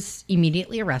 He was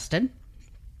immediately arrested.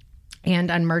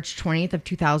 And on March 20th of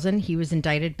 2000, he was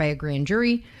indicted by a grand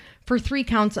jury for 3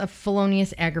 counts of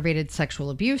felonious aggravated sexual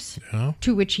abuse,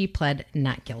 to which he pled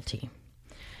not guilty.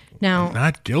 Now,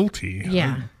 not guilty?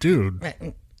 Yeah. Dude.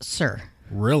 Sir.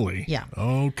 Really? Yeah.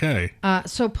 Okay.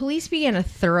 So police began a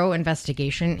thorough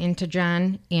investigation into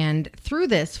John, and through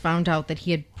this found out that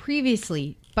he had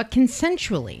previously, but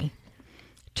consensually,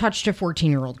 touched a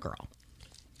 14-year-old girl.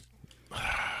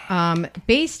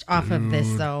 Based off of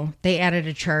this, though, they added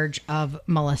a charge of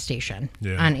molestation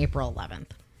on April 11th.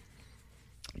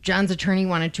 John's attorney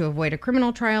wanted to avoid a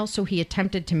criminal trial, so he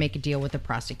attempted to make a deal with the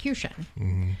prosecution.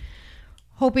 Mm-hmm.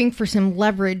 Hoping for some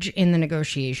leverage in the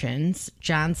negotiations,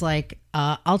 John's like,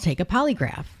 I'll take a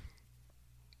polygraph.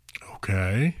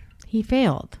 Okay. He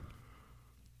failed.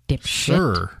 Dipshit.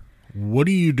 Sir, what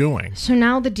are you doing? So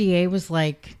now the DA was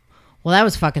like, well, that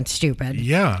was fucking stupid.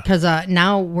 Yeah. Because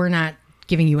now we're not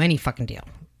giving you any fucking deal.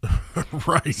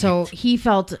 Right. So he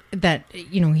felt that,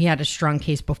 he had a strong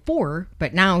case before,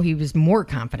 but now he was more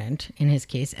confident in his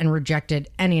case and rejected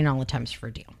any and all attempts for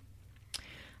a deal.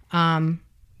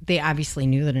 They obviously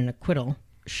knew that an acquittal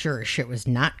sure as shit was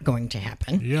not going to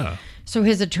happen. Yeah. So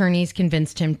his attorneys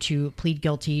convinced him to plead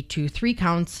guilty to 3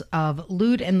 counts of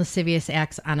lewd and lascivious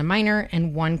acts on a minor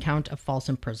and 1 count of false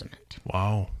imprisonment.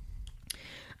 Wow.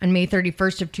 On May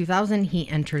 31st of 2000, he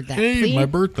entered that plea. Hey, my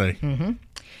birthday. Mm-hmm.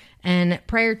 And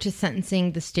prior to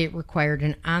sentencing, the state required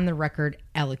an on-the-record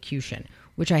allocution,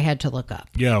 which I had to look up.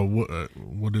 Yeah,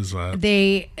 what is that?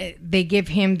 They give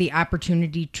him the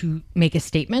opportunity to make a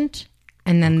statement,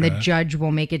 and then the judge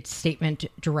will make a statement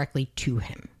directly to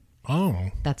him.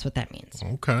 Oh. That's what that means.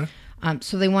 Okay.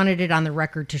 So they wanted it on the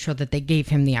record to show that they gave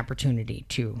him the opportunity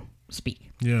to speak.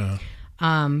 Yeah.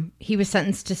 He was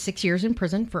sentenced to 6 years in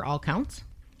prison for all counts.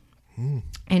 And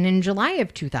in July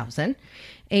of 2000,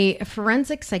 a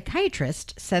forensic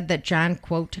psychiatrist said that John,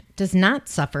 quote, does not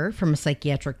suffer from a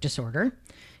psychiatric disorder.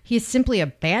 He is simply a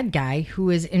bad guy who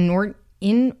is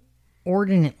inordinately,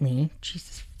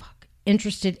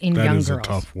 interested in young girls. That is a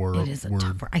tough word. It is a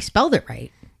tough word. I spelled it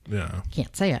right. Yeah.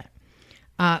 Can't say it.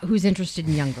 Who's interested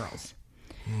in young girls.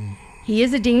 He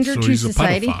is a danger to he's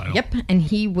society. A pedophile. Yep. And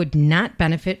he would not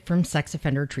benefit from sex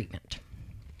offender treatment.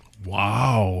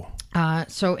 Wow.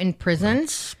 So in prison.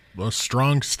 That's a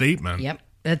strong statement. Yep.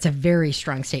 That's a very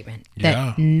strong statement Yeah.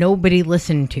 that nobody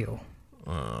listened to.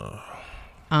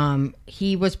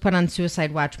 He was put on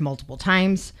suicide watch multiple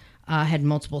times, had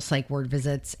multiple psych ward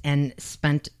visits, and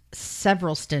spent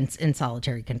several stints in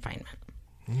solitary confinement.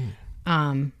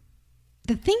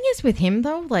 The thing is with him,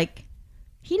 though, like,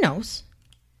 he knows.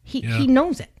 He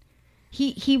knows it.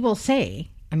 He will say,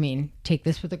 I mean, take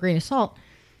this with a grain of salt,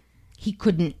 he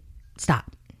couldn't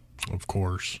stop. Of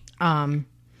course.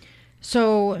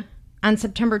 So on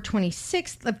September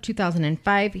 26th of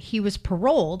 2005, he was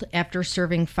paroled after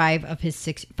serving 5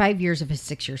 years of his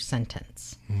 6-year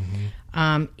sentence.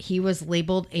 He was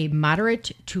labeled a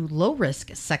moderate to low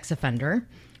risk sex offender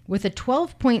with a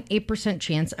 12.8%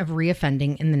 chance of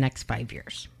reoffending in the next 5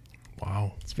 years.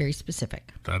 Wow. It's very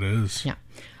specific. That is. Yeah.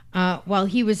 While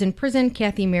he was in prison,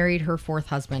 Kathy married her 4th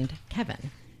husband, Kevin.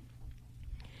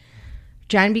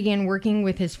 John began working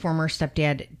with his former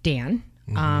stepdad, Dan.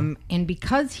 And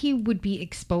because he would be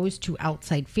exposed to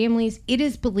outside families, it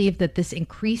is believed that this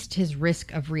increased his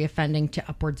risk of reoffending to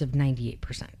upwards of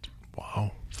 98%.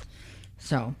 Wow.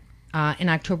 So, in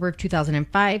October of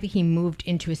 2005, he moved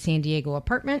into a San Diego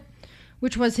apartment,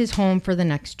 which was his home for the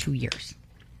next 2 years.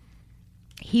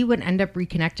 He would end up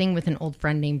reconnecting with an old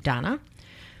friend named Donna,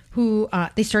 who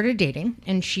they started dating,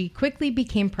 and she quickly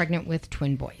became pregnant with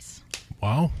twin boys.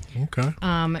 Wow. Okay.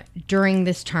 During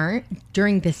this time,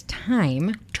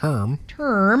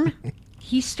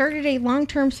 he started a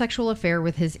long-term sexual affair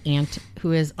with his aunt,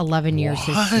 who is 11 years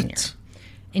his senior.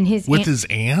 And his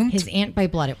aunt? His aunt by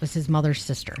blood. It was his mother's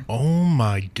sister. Oh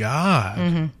my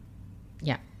God.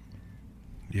 Yeah.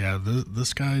 Yeah,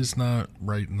 this guy's not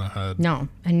right in the head. No,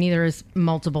 and neither is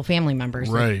multiple family members.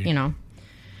 Right. You know.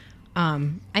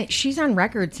 She's on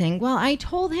record saying, well, I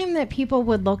told him that people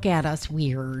would look at us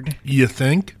weird. You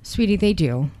think? Sweetie, they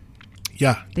do.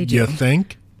 Yeah. They do. You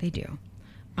think? They do.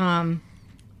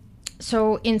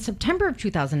 So in September of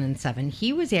 2007,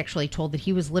 he was actually told that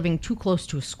he was living too close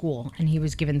to a school and he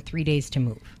was given 3 days to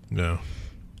move. No.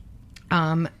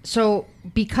 So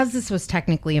because this was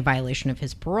technically a violation of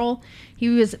his parole, he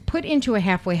was put into a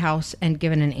halfway house and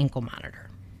given an ankle monitor.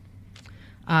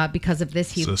 Because of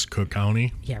this, Is this Cook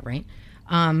County? Yeah, right.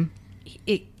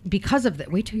 Because of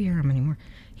that, wait till you hear him anymore.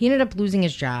 He ended up losing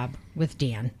his job with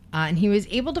Dan, and he was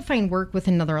able to find work with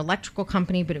another electrical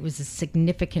company, but it was a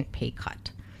significant pay cut.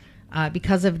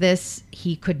 Because of this,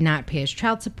 he could not pay his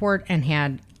child support and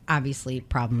had, obviously,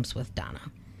 problems with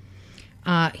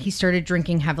Donna. He started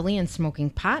drinking heavily and smoking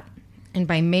pot, and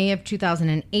by May of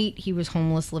 2008, he was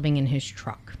homeless living in his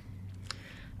truck.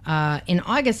 In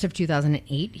August of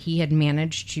 2008, he had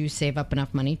managed to save up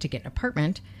enough money to get an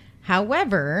apartment.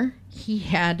 However, he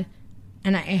had,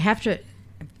 and I have to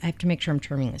make sure I'm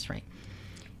terming this right.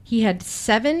 He had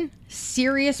 7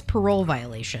 serious parole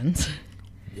violations.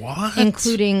 What?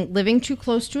 Including living too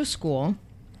close to a school,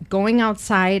 going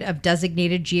outside of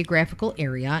designated geographical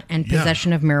area, and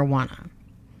possession of marijuana.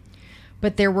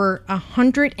 But there were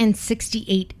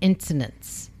 168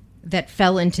 incidents that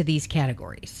fell into these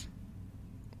categories.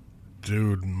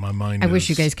 Dude, my mind I wish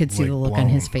you guys could see the look on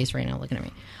his face right now looking at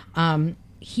me.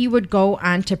 He would go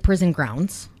onto prison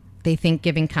grounds, they think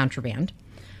giving contraband.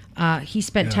 He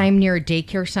spent time near a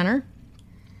daycare center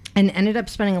and ended up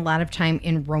spending a lot of time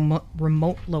in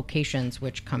remote locations,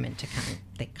 which comes into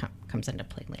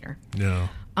play later. Yeah.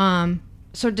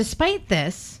 So despite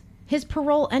this, his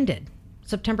parole ended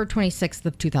September 26th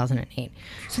of 2008.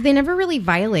 So they never really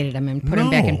violated him and put him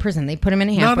back in prison. They put him in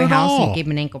a halfway house and gave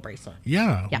him an ankle bracelet.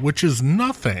 Yeah, which is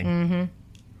nothing.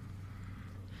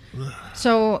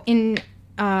 So in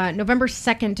November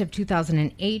 2nd of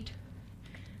 2008,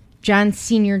 John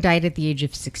Sr. died at the age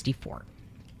of 64.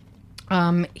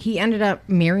 He ended up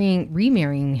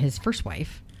remarrying his first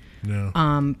wife,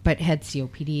 but had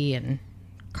COPD and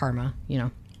karma, you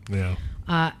know.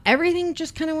 Yeah. Everything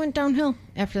just kind of went downhill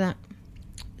after that.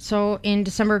 So in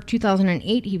December of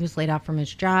 2008, he was laid off from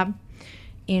his job.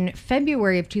 In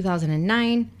February of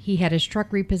 2009, he had his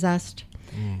truck repossessed.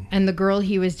 And the girl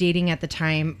he was dating at the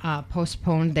time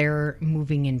postponed their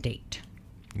moving in date.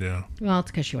 Yeah. Well,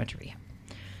 it's because she went to rehab.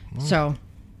 So,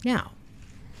 now.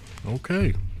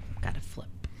 Okay. Gotta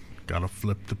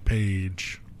flip the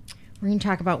page. We're going to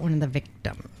talk about one of the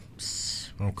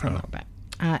victims. Okay. A little bit.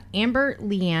 Amber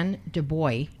Leanne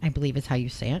DuBois, I believe is how you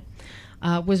say it,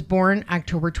 was born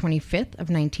October 25th of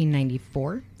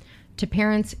 1994 to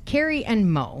parents Carrie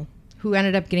and Mo, who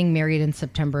ended up getting married in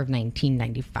September of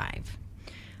 1995.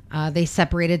 They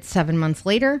separated 7 months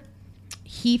later.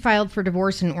 He filed for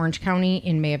divorce in Orange County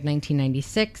in May of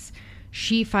 1996.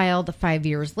 She filed 5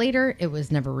 years later. It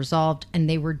was never resolved, and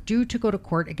they were due to go to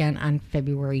court again on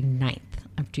February 9th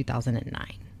of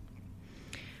 2009.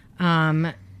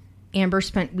 Amber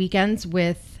spent weekends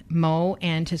with Mo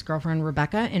and his girlfriend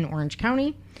Rebecca in Orange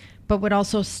County, but would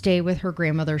also stay with her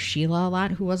grandmother Sheila a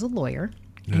lot, who was a lawyer,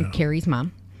 and Carrie's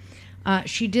mom.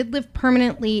 She did live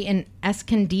permanently in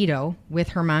Escondido with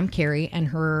her mom Carrie and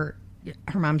her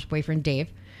mom's boyfriend Dave,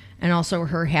 and also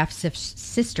her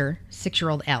half-sister,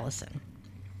 6-year-old Allison.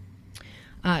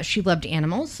 She loved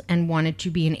animals and wanted to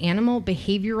be an animal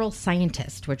behavioral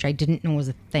scientist, which I didn't know was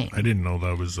a thing. I didn't know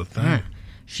that was a thing.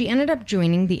 She ended up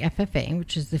joining the FFA,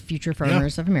 which is the Future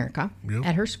Farmers of America,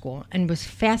 at her school, and was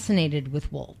fascinated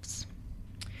with wolves.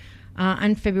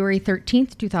 On February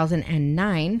 13th,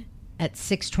 2009, at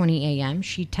 6:20 a.m.,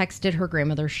 she texted her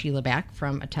grandmother Sheila back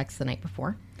from a text the night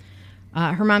before.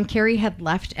 Her mom, Carrie, had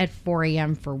left at 4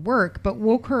 a.m. for work, but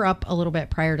woke her up a little bit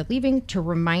prior to leaving to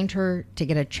remind her to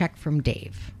get a check from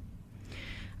Dave.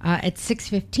 At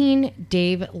 6:15,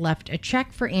 Dave left a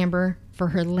check for Amber for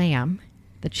her lamb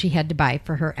that she had to buy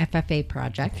for her FFA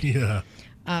project,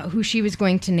 who she was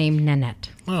going to name Nanette.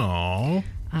 Aww.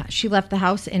 She left the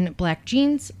house in black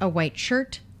jeans, a white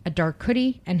shirt, a dark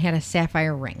hoodie, and had a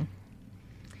sapphire ring.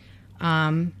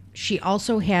 She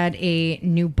also had a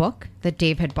new book that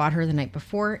Dave had bought her the night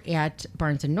before at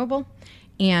Barnes & Noble,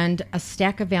 and a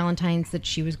stack of Valentines that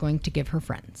she was going to give her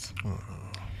friends.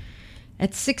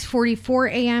 At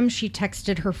 6:44 a.m., she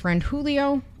texted her friend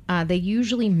Julio. They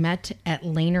usually met at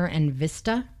Laner and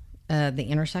Vista, the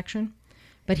intersection,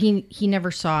 but he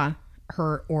never saw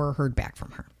her or heard back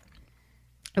from her.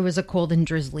 It was a cold and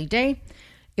drizzly day.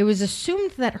 It was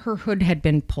assumed that her hood had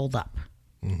been pulled up.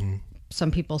 Mm-hmm. Some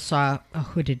people saw a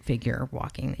hooded figure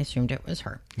walking. They assumed it was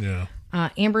her. Yeah.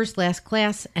 Amber's last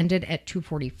class ended at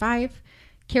 2:45.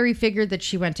 Carrie figured that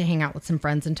she went to hang out with some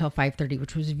friends until 5:30,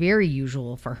 which was very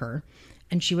usual for her.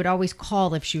 And she would always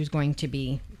call if she was going to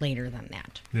be later than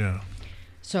that. Yeah.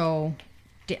 So,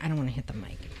 I don't want to hit the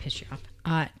mic and piss you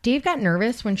off. Dave got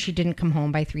nervous when she didn't come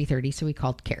home by 3:30, so he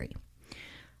called Carrie.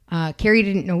 Carrie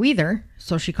didn't know either,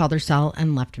 so she called her cell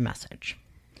and left a message.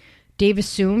 Dave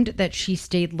assumed that she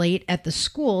stayed late at the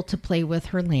school to play with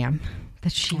her lamb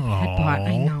that she had bought.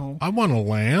 I know. I want a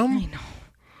lamb.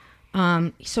 I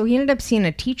know. So he ended up seeing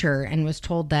a teacher and was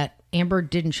told that Amber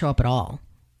didn't show up at all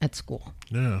at school.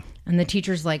 Yeah. And the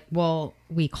teacher's like, well,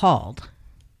 we called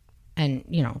and,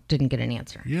 didn't get an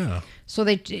answer. Yeah. So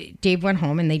Dave went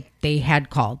home and they had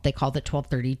called. They called at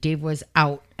 12:30. Dave was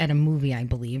out at a movie, I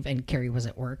believe, and Carrie was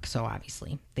at work. So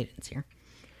obviously they didn't see her.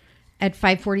 At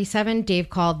 5:47, Dave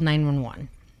called 911.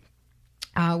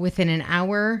 Within an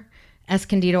hour,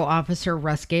 Escondido officer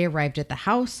Russ Gay arrived at the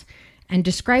house and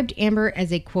described Amber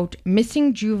as a, quote,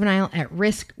 missing juvenile at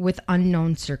risk with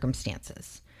unknown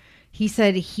circumstances. He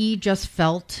said he just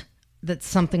felt that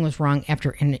something was wrong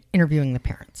after interviewing the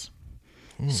parents.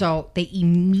 So they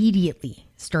immediately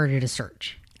started a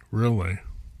search. Really?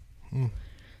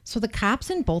 So the cops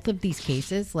in both of these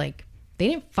cases, they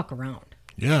didn't fuck around.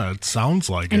 Yeah, it sounds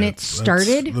like and it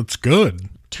started. That's good.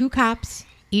 2 cops,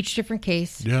 each different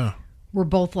case. Yeah. Were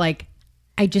both like,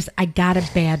 I got a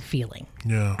bad feeling.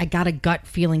 Yeah. I got a gut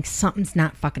feeling something's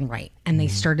not fucking right. And they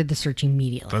started the search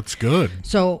immediately. That's good.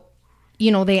 So,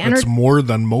 they It's more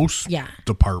than most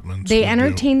departments. They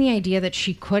entertained the idea that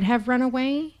she could have run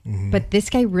away, but this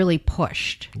guy really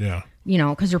pushed. Yeah.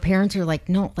 Because her parents are like,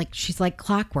 no, she's like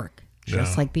clockwork,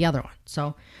 just like the other one.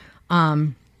 So,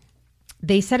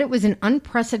 they said it was an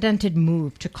unprecedented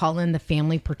move to call in the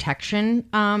family protection,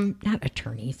 not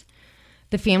attorneys,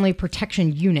 the family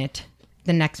protection unit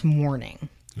the next morning.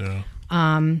 Yeah.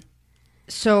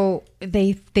 So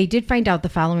they did find out the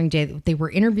following day that they were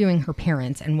interviewing her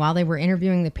parents, and while they were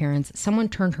interviewing the parents, someone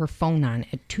turned her phone on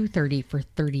at 2:30 for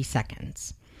 30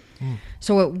 seconds.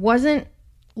 So it wasn't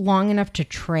long enough to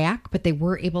track, but they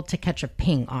were able to catch a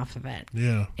ping off of it.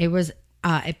 Yeah. It was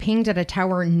it pinged at a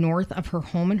tower north of her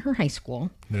home and her high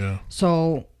school. Yeah.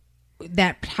 So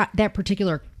that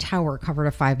particular tower covered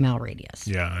a 5-mile radius.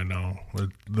 Yeah, I know.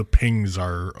 The pings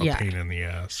are a pain in the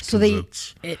ass. So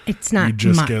it's not you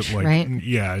just much, get like, right?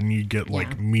 Yeah, and you get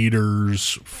like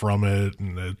meters from it,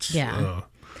 and it's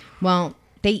Well,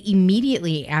 they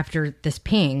immediately after this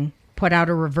ping put out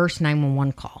a reverse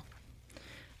 911 call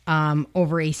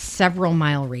over a several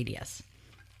mile radius.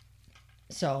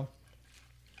 So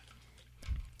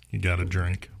you got a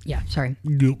drink. Yeah, sorry.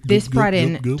 Goop, this goop, brought goop,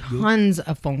 in goop, goop. tons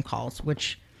of phone calls,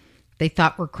 which they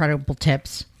thought were credible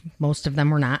tips. Most of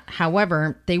them were not.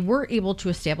 However, they were able to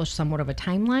establish somewhat of a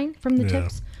timeline from the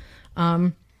tips.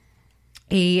 At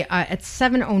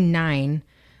 7:09,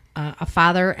 a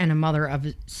father and a mother of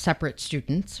separate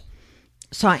students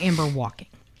saw Amber walking.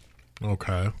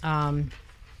 Okay.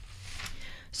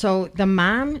 So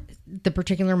the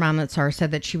particular mom that saw her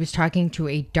said that she was talking to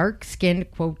a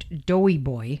dark-skinned, quote, doughy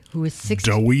boy who is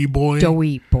 60. Doughy boy?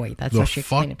 Doughy boy. That's how she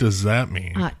explained fuck it. does that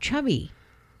mean? Chubby.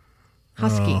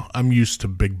 Husky. I'm used to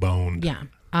big boned. Yeah.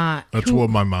 That's what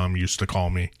my mom used to call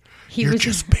me. You're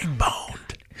just big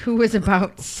boned. Who was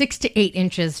about 6 to 8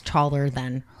 inches taller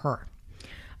than her.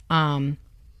 And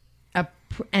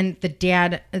the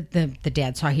dad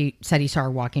said he saw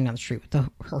her walking down the street with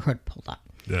her hood pulled up.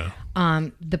 Yeah.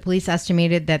 The police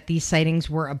estimated that these sightings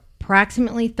were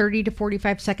approximately 30 to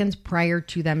 45 seconds prior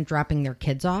to them dropping their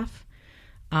kids off.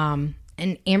 And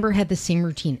Amber had the same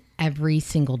routine every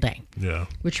single day. Yeah.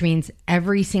 Which means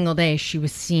every single day she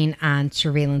was seen on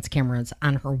surveillance cameras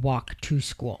on her walk to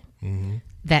school. Mm-hmm.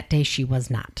 That day she was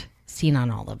not seen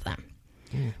on all of them.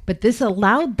 Mm. But this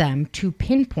allowed them to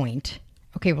pinpoint,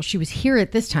 okay, well, she was here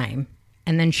at this time,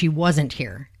 and then she wasn't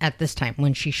here at this time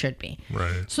when she should be.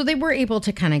 Right. So they were able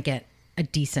to kind of get a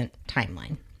decent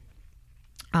timeline.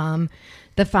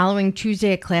 The following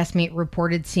Tuesday, a classmate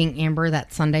reported seeing Amber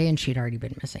that Sunday, and she'd already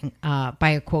been missing, by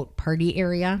a, quote, party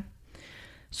area.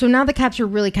 So now the cops are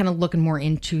really kind of looking more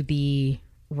into the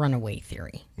runaway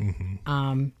theory.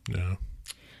 Mm-hmm. Yeah.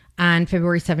 On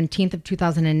February 17th of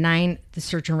 2009, the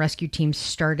search and rescue team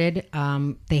started.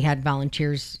 They had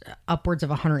volunteers, upwards of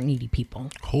 180 people.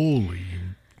 Holy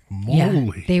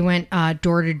moly. Yeah. They went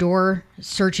door to door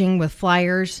searching with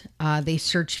flyers. They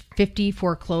searched 50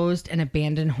 foreclosed and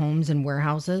abandoned homes and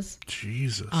warehouses.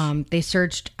 Jesus. They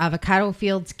searched avocado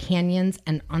fields, canyons,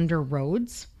 and under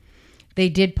roads. They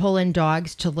did pull in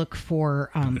dogs to look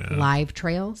for live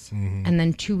trails. Mm-hmm. And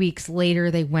then 2 weeks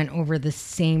later, they went over the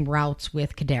same routes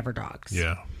with cadaver dogs.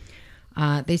 Yeah.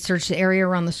 They searched the area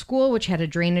around the school, which had a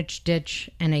drainage ditch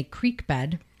and a creek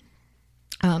bed.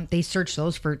 They searched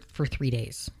those for 3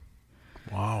 days.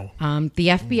 Wow. The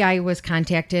FBI was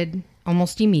contacted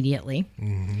almost immediately.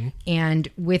 Mm-hmm. And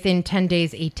within 10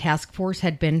 days, a task force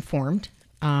had been formed.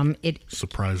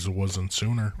 Surprised it wasn't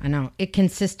sooner. I know. It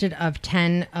consisted of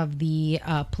 10 of the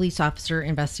police officer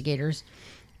investigators,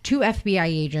 2 FBI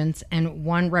agents, and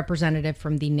 1 representative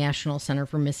from the National Center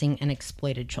for Missing and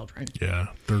Exploited Children. Yeah,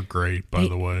 they're great, by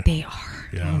the way. They are.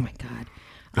 Yeah. Oh, my God.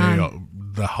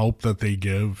 The help that they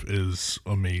give is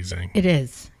amazing. It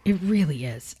is. It really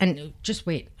is. And just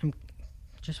wait.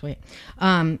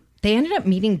 They ended up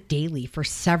meeting daily for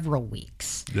several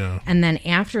weeks. Yeah. And then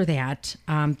after that,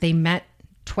 they met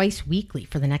twice weekly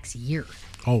for the next year.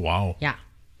 Oh, wow. Yeah.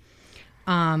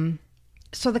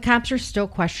 So the cops are still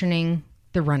questioning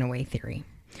the runaway theory.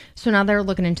 So now they're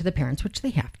looking into the parents, which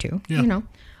they have to, you know.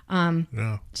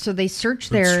 Yeah. So they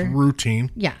search It's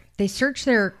routine. Yeah. They search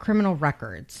their criminal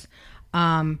records.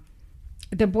 The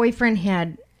boyfriend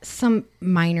had some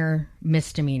minor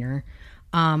misdemeanor.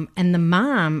 And the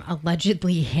mom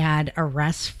allegedly had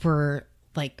arrests for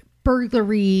like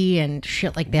burglary and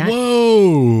shit like that.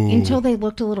 Whoa. Until they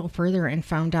looked a little further and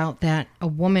found out that a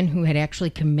woman who had actually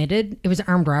committed, it was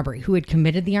armed robbery, who had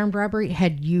committed the armed robbery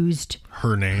had used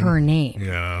her name.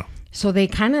 Yeah. So they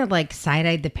kind of like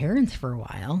side-eyed the parents for a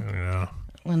while. Yeah.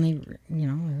 When they,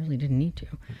 really didn't need to.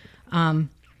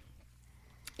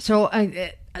 So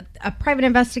a private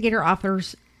investigator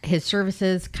offers his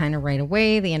services kind of right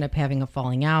away. They end up having a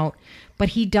falling out. But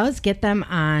he does get them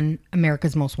on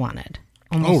America's Most Wanted.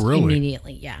 Almost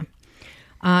immediately, yeah.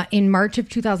 In March of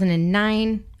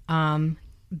 2009,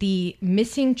 the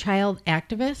missing child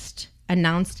activist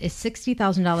announced a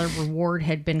 $60,000 reward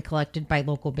had been collected by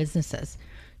local businesses.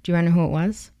 Do you want to know who it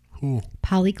was? Who?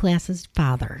 Polly Klass's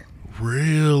father.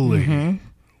 Really? Mm-hmm.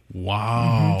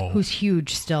 Wow. Mm-hmm. Who's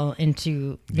huge still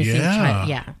into missing child.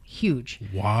 Yeah, huge.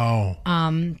 Wow.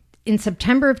 In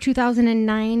September of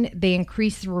 2009, they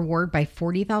increased the reward by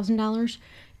 $40,000.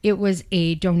 It was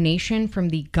a donation from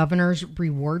the governor's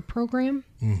reward program.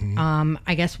 Mm-hmm.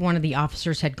 I guess one of the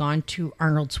officers had gone to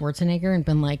Arnold Schwarzenegger and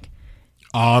been like,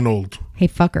 Arnold. Hey,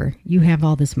 fucker, you have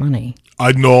all this money.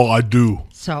 I know, I do.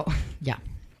 So, yeah.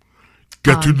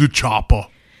 Get to the chopper.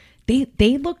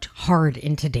 They looked hard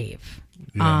into Dave.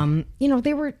 Yeah.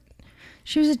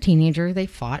 She was a teenager. They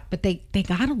fought, but they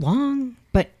got along.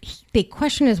 But they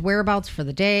questioned his whereabouts for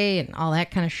the day and all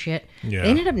that kind of shit. Yeah. They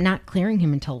ended up not clearing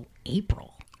him until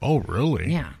April. Oh,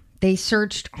 really? Yeah. They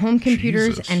searched home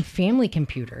computers Jesus. and family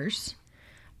computers.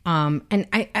 And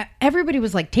everybody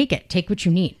was like, take it. Take what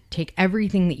you need. Take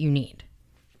everything that you need.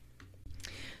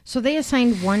 So they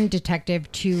assigned one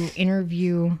detective to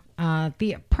interview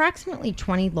the approximately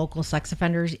 20 local sex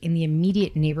offenders in the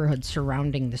immediate neighborhood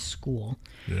surrounding the school.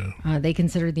 Yeah. They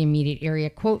considered the immediate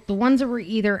area, quote, the ones that were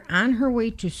either on her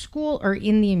way to school or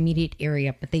in the immediate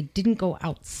area, but they didn't go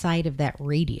outside of that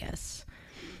radius,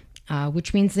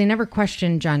 which means they never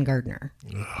questioned John Gardner,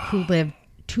 who lived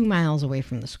 2 miles away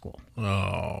from the school.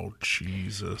 Oh,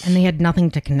 Jesus. And they had nothing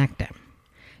to connect him.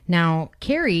 Now,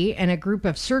 Carrie and a group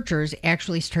of searchers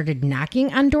actually started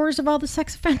knocking on doors of all the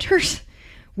sex offenders,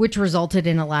 which resulted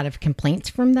in a lot of complaints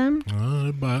from them.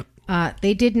 I bet.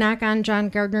 They did knock on John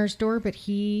Gardner's door, but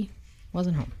he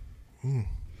wasn't home.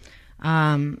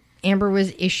 Amber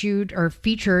was issued or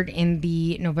featured in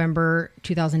the November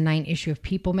 2009 issue of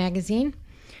People magazine.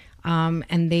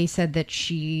 And they said that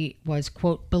she was,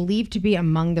 quote, believed to be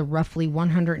among the roughly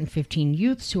 115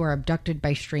 youths who are abducted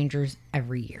by strangers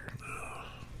every year.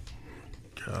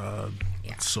 God,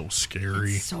 it's so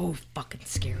scary. It's so fucking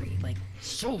scary. Like,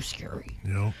 so scary.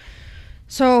 Yep.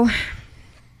 So,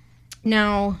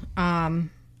 now, John's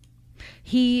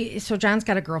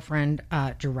got a girlfriend,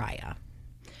 Jariah.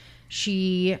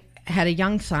 She had a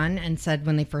young son and said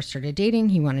when they first started dating,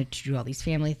 he wanted to do all these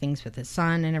family things with his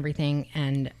son and everything.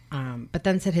 And, but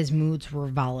then said his moods were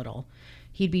volatile.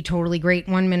 He'd be totally great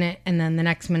one minute, and then the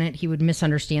next minute he would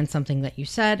misunderstand something that you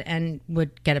said and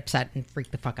would get upset and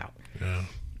freak the fuck out. Yeah.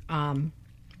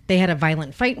 They had a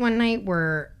violent fight one night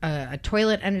where a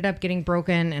toilet ended up getting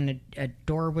broken and a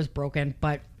door was broken.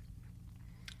 But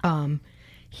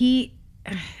he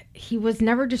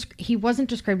wasn't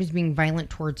described as being violent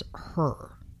towards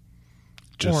her.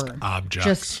 Just objects.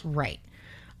 Just right.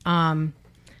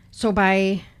 So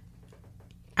by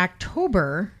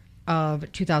October of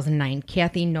 2009,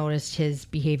 Kathy noticed his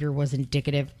behavior was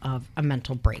indicative of a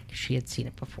mental break. She had seen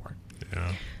it before.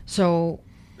 Yeah. So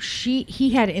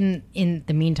he had in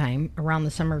the meantime, around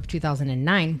the summer of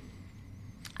 2009,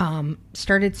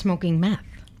 started smoking meth.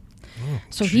 Oh,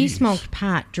 so he smoked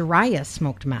pot. Jariah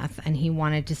smoked meth, and he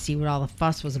wanted to see what all the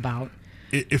fuss was about.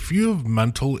 If you have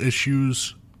mental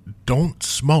issues, don't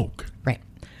smoke. Right.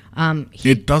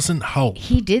 It doesn't help.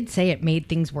 He did say it made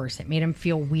things worse. It made him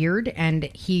feel weird, and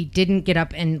he didn't get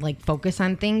up and like focus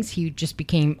on things. He just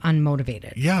became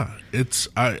unmotivated. Yeah,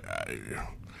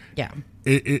 Yeah.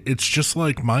 It's just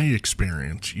like my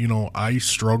experience. You know, I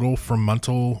struggle from a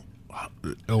mental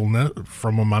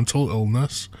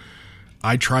illness.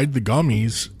 I tried the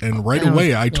gummies, and right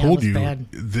away I told you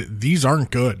these aren't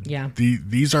good. Yeah.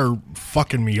 These are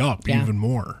fucking me up even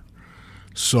more.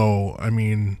 So, I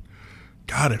mean,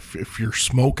 God, if you're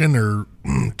smoking or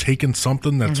taking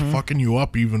something that's fucking you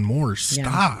up even more,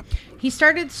 stop. Yeah. He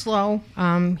started slow.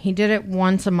 He did it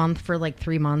once a month for like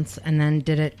 3 months, and then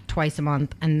did it twice a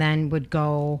month, and then would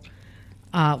go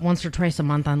once or twice a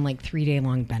month on like 3-day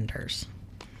long benders.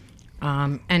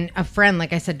 And a friend,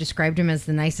 like I said, described him as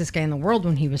the nicest guy in the world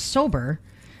when he was sober,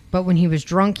 but when he was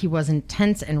drunk, he was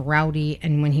intense and rowdy,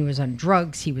 and when he was on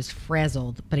drugs, he was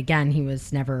frazzled. But again, he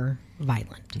was never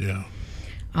violent. Yeah.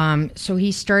 So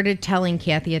he started telling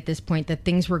Kathy at this point that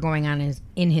things were going on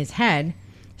in his head,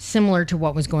 similar to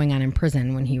what was going on in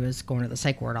prison when he was going to the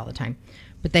psych ward all the time,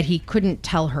 but that he couldn't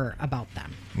tell her about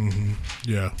them. Mm-hmm.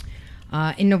 Yeah.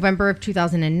 In November of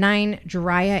 2009,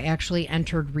 Jariah actually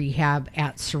entered rehab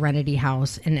at Serenity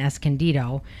House in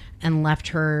Escondido and left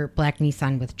her black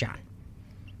Nissan with John.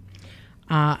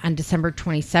 On December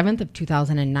 27th of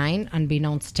 2009,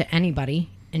 unbeknownst to anybody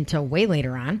until way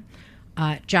later on,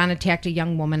 John attacked a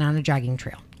young woman on a jogging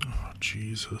trail. Oh,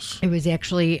 Jesus. It was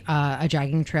actually a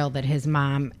jogging trail that his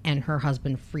mom and her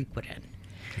husband frequented.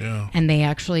 Yeah. And they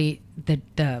actually,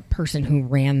 the person who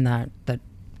ran the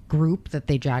group that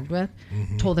they jogged with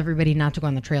told everybody not to go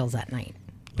on the trails that night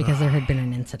because there had been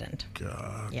an incident.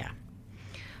 God. Yeah.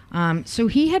 So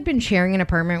he had been sharing an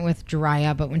apartment with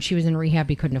Jariah, but when she was in rehab,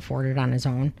 he couldn't afford it on his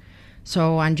own.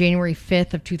 So on January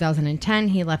 5th of 2010,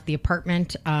 he left the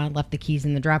apartment, left the keys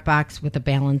in the drop box with the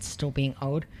balance still being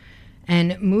owed,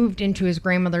 and moved into his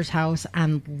grandmother's house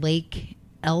on Lake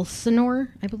Elsinore,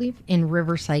 I believe, in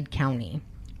Riverside County,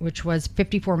 which was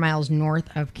 54 miles north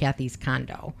of Kathy's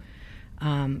condo.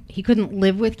 He couldn't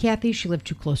live with Kathy. She lived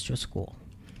too close to a school.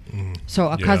 So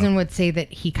a cousin would say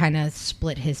that he kind of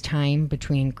split his time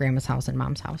between grandma's house and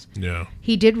mom's house. Yeah.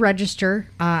 He did register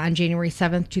on January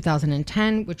 7th,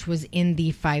 2010, which was in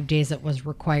the 5 days that was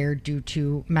required due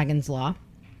to Megan's Law.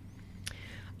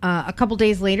 A couple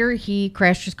days later, he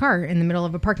crashed his car in the middle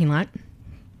of a parking lot.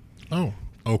 Oh,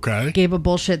 okay. Gave a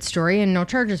bullshit story and no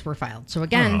charges were filed. So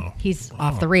again, he's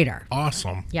off the radar.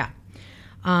 Awesome. Yeah.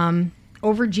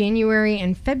 Over January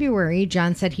and February,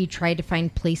 John said he tried to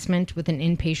find placement with an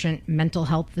inpatient mental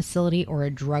health facility or a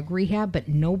drug rehab, but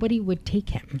nobody would take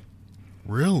him.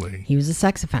 Really? He was a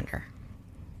sex offender.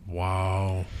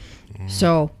 Wow.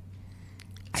 So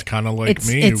it's kind of like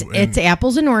me. It's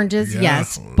apples and oranges,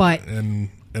 yes, but in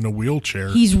a wheelchair.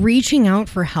 He's reaching out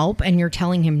for help, and you're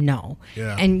telling him no.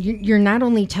 Yeah. And you're not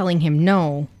only telling him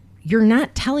no, you're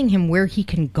not telling him where he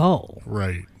can go.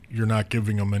 Right. You're not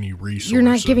giving him any resources. You're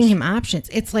not giving him options.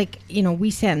 It's like,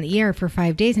 we sat in the ER for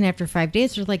 5 days, and after 5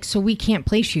 days, they're like, so we can't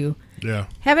place you. Yeah.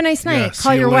 Have a nice night. Yeah,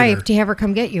 Call your wife to have her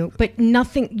come get you. But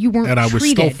nothing, you weren't treated. And I was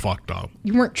still fucked up.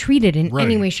 You weren't treated in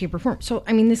any way, shape, or form. So,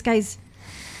 I mean, this guy's,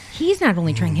 he's not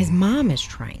only trying, his mom is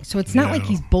trying. So it's not like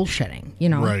he's bullshitting,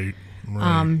 Right.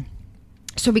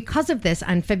 So because of this,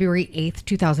 on February 8th,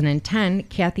 2010,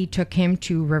 Kathy took him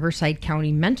to Riverside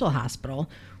County Mental Hospital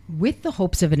with the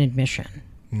hopes of an admission.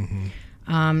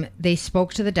 They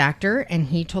spoke to the doctor, and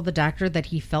he told the doctor that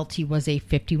he felt he was a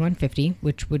 5150,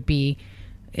 which would be,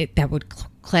 that would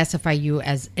classify you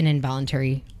as an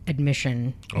involuntary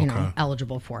admission,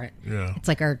 eligible for it. Yeah. It's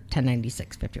like our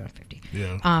 1096, 5150.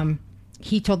 Yeah.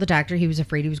 He told the doctor he was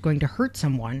afraid he was going to hurt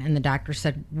someone, and the doctor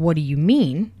said, "What do you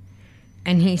mean?"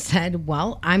 And he said,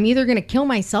 "Well, I'm either going to kill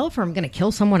myself or I'm going to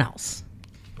kill someone else."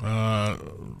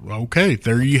 Okay,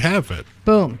 there you have it.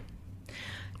 Boom.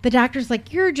 The doctor's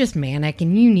like, "You're just manic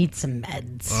and you need some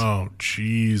meds." Oh,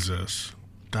 Jesus.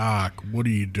 Doc, what are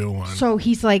you doing? So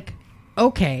he's like,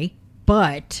 "Okay,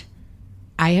 but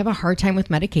I have a hard time with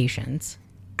medications.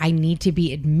 I need to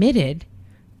be admitted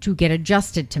to get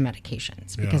adjusted to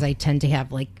medications because I tend to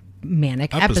have like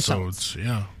manic episodes."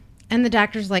 Yeah. And the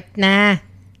doctor's like, "Nah,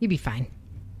 you'll be fine.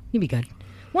 You'll be good.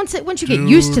 Once you get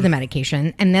used to the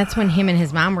medication," and that's when him and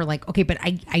his mom were like, "Okay, but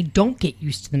I don't get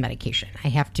used to the medication. I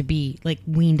have to be like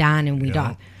weaned on and weaned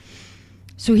off."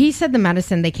 So he said the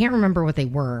medicine, they can't remember what they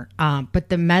were, but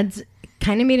the meds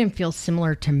kind of made him feel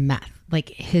similar to meth. Like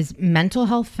his mental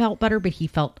health felt better, but he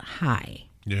felt high.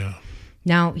 Yeah.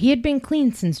 Now, he had been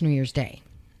clean since New Year's Day.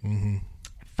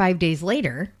 5 days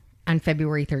later, on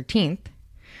February 13th,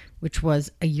 which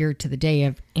was a year to the day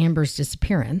of Amber's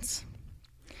disappearance,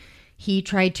 he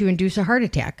tried to induce a heart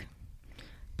attack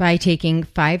by taking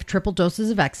 5 triple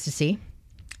doses of ecstasy,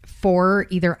 4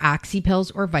 either oxy pills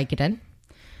or Vicodin.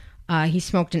 He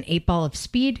smoked an 8-ball of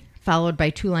speed, followed by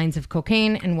 2 lines of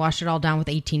cocaine, and washed it all down with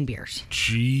 18 beers.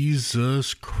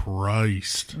 Jesus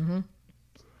Christ.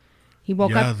 He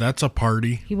woke up. Yeah, that's a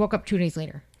party. He woke up 2 days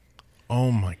later. Oh,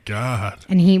 my God.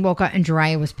 And he woke up, and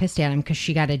Jariah was pissed at him because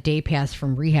she got a day pass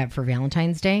from rehab for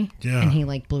Valentine's Day. Yeah. And he,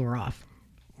 blew her off.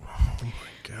 Oh, my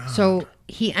God. So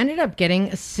he ended up getting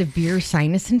a severe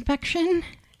sinus infection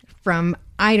from,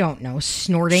 I don't know,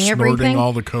 snorting everything. Snorting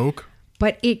all the coke?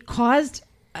 But it caused,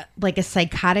 a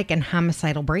psychotic and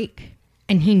homicidal break.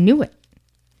 And he knew it.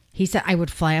 He said, "I would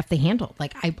fly off the handle.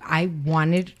 I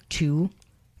wanted to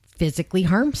physically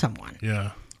harm someone."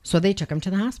 Yeah. So they took him to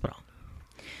the hospital.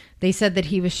 They said that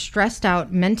he was stressed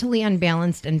out, mentally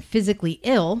unbalanced, and physically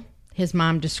ill, his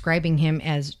mom describing him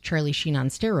as Charlie Sheen on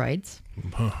steroids.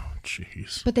 Oh,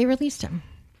 jeez. But they released him.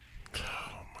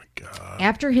 Oh, my God.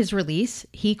 After his release,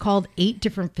 he called 8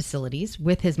 different facilities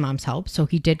with his mom's help, so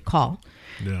he did call.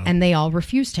 Yeah. And they all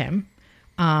refused him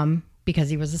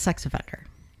because he was a sex offender.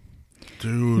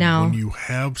 Dude, now, when you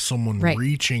have someone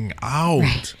reaching out.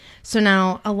 Right. So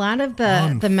now, a lot of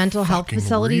the mental health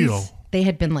facilities... real. They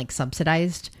had been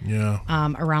subsidized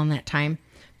around that time.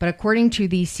 But according to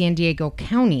the San Diego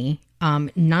County,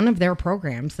 none of their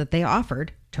programs that they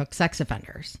offered took sex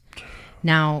offenders.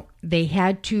 Now, they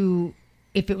had to,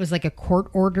 if it was a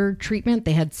court-ordered treatment,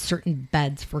 they had certain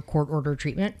beds for court-ordered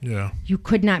treatment. Yeah. You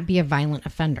could not be a violent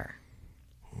offender.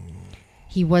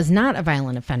 He was not a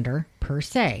violent offender, per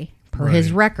se, per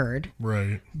his record.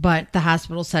 Right. But the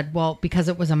hospital said, well, because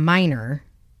it was a minor,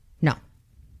 no.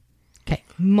 Okay.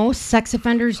 Most sex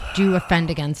offenders do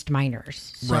offend against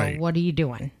minors. So what are you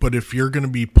doing? But if you're going to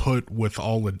be put with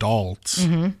all adults,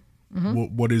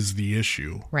 what is the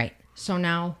issue? Right. So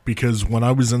now... Because when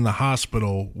I was in the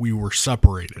hospital, we were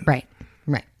separated. Right.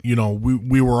 Right.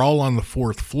 We were all on the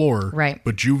 4th floor. Right.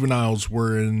 But juveniles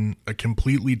were in a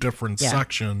completely different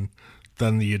section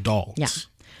than the adults. Yeah.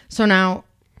 So now,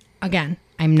 again,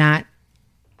 I'm not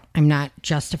I'm not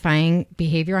justifying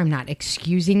behavior. I'm not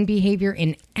excusing behavior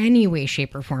in any way,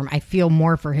 shape, or form. I feel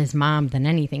more for his mom than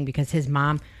anything because his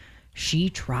mom, she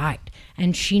tried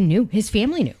and she knew. His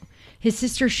family knew. His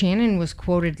sister Shannon was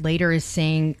quoted later as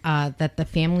saying that the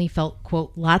family felt,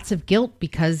 quote, lots of guilt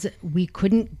because we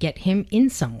couldn't get him in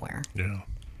somewhere. Yeah.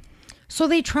 So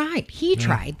they tried. He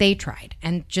tried. They tried.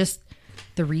 And just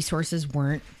the resources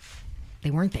weren't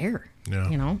there. Yeah.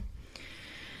 You know?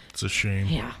 It's a shame.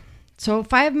 Yeah. So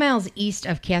 5 miles east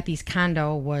of Kathy's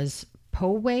condo was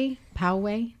Poway.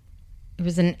 It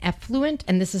was an affluent,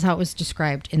 and this is how it was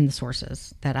described in the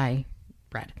sources that I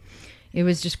read. It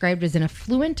was described as an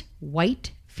affluent,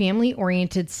 white,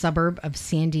 family-oriented suburb of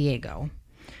San Diego,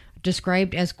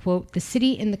 described as, quote, the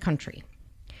city in the country.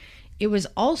 It was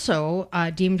also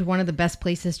deemed one of the best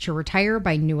places to retire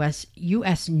by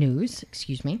U.S. News,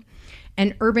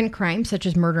 and urban crime, such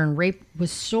as murder and rape,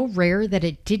 was so rare that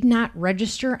it did not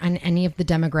register on any of the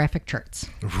demographic charts.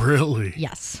 Really?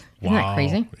 Yes. Wow. Isn't that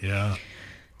crazy? Yeah.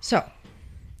 So,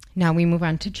 now we move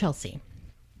on to Chelsea.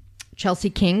 Chelsea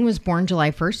King was born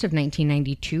July 1st of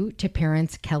 1992 to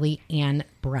parents Kelly and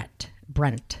Brent.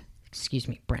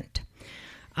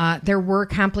 There were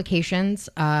complications.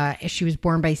 She was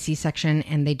born by C-section,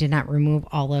 and they did not remove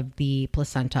all of the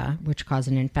placenta, which caused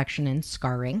an infection and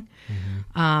scarring.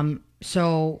 Mm-hmm.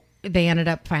 So they ended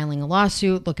up filing a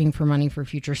lawsuit looking for money for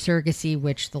future surrogacy,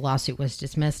 which the lawsuit was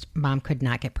dismissed. Mom could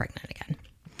not get pregnant again.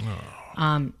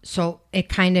 Oh. So it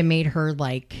kind of made her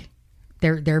like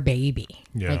their baby.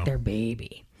 Yeah. Like their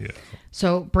baby. Yeah.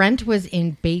 So Brent was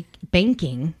in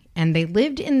banking, and they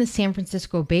lived in the San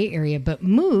Francisco Bay Area, but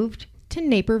moved to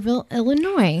Naperville,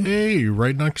 Illinois. Hey,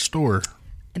 right next door.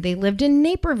 They lived in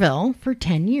Naperville for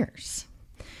 10 years.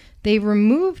 They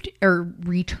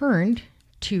returned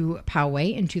to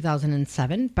Poway in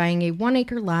 2007, buying a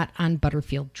 1-acre lot on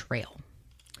Butterfield Trail.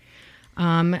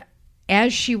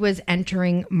 As she was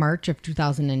entering March of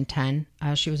 2010,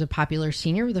 she was a popular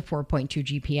senior with a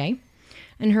 4.2 GPA,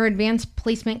 and her advanced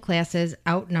placement classes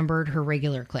outnumbered her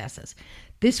regular classes.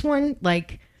 This one,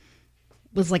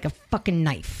 was like a fucking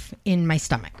knife in my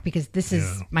stomach because this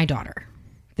is my daughter.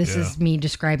 This is me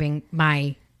describing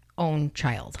my own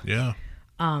child. Yeah.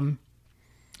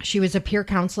 She was a peer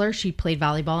counselor. She played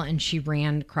volleyball and she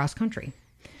ran cross country.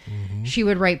 Mm-hmm. She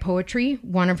would write poetry.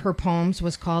 One of her poems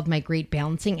was called My Great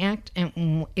Balancing Act,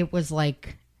 and it was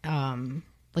like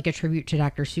a tribute to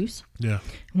Dr. Seuss. Yeah.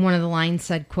 And one of the lines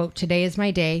said, quote, "Today is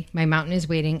my day. My mountain is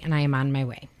waiting and I am on my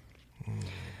way."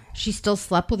 She still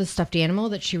slept with a stuffed animal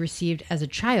that she received as a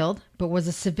child, but was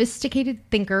a sophisticated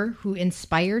thinker who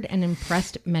inspired and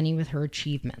impressed many with her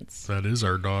achievements. That is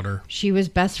our daughter. She was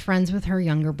best friends with her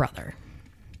younger brother.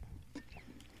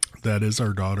 That is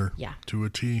our daughter. Yeah. To a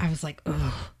T. I was like,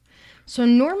 ugh. So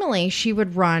normally she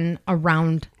would run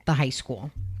around the high school.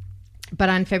 But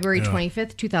on February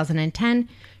 25th, 2010,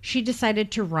 she decided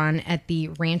to run at the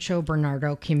Rancho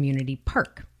Bernardo Community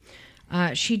Park.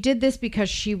 She did this because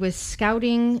she was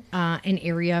scouting an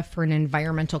area for an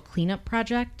environmental cleanup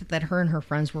project that her and her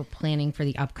friends were planning for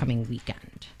the upcoming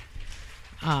weekend.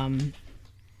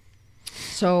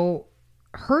 So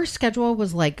her schedule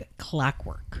was like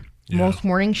clockwork. Yeah. Most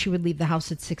mornings she would leave the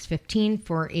house at 6:15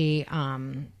 for a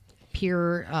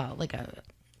peer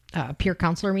peer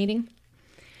counselor meeting,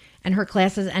 and her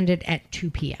classes ended at 2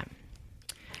 p.m.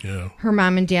 Yeah. Her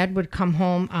mom and dad would come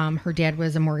home. Her dad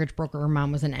was a mortgage broker. Her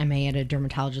mom was an MA at a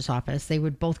dermatologist's office. They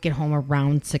would both get home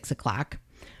around 6 o'clock.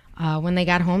 When they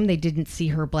got home, they didn't see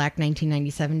her black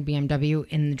 1997 BMW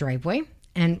in the driveway,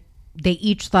 and they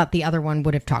each thought the other one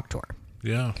would have talked to her.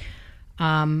 Yeah.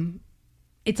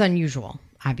 It's unusual,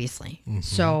 obviously. Mm-hmm.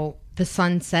 So the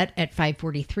sun set at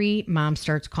 5:43. Mom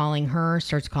starts calling her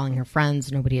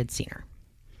friends. Nobody had seen her.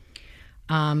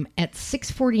 At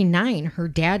 6:49, her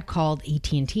dad called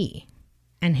AT&T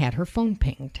and had her phone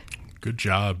pinged. Good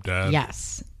job, Dad.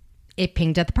 Yes. It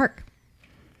pinged at the park.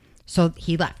 So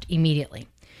he left immediately.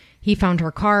 He found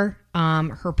her car.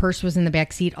 Her purse was in the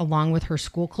back seat along with her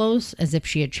school clothes as if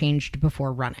she had changed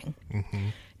before running. Mm-hmm.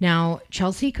 Now,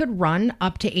 Chelsea could run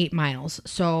up to 8 miles.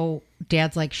 So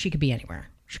Dad's like, she could be anywhere.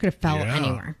 She could have fell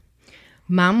anywhere.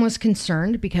 Mom was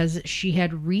concerned because she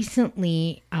had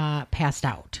recently passed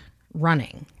out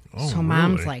running. Oh, so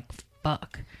Mom's really? Like,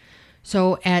 fuck.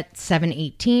 So at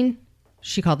 7:18,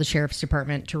 she called the sheriff's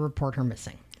department to report her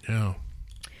missing. Yeah.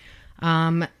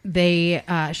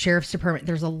 Sheriff's department,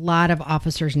 there's a lot of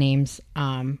officers' names.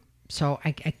 So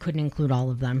I couldn't include all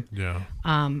of them. Yeah.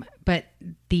 But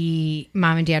the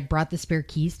mom and dad brought the spare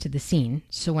keys to the scene.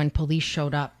 So when police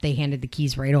showed up, they handed the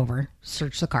keys right over,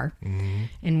 searched the car. Mm-hmm.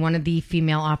 And one of the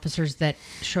female officers that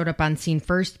showed up on scene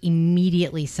first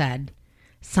immediately said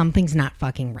something's not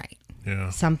fucking right. Yeah.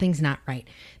 Something's not right.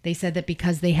 They said that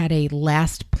because they had a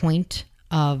last point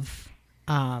of,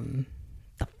 the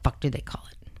fuck do they call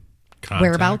it? Contact.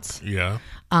 Whereabouts. Yeah.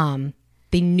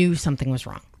 They knew something was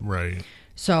wrong. Right.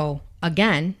 So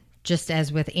again, just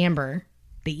as with Amber,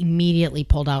 they immediately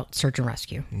pulled out search and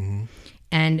rescue. Mm-hmm.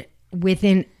 And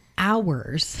within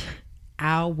hours,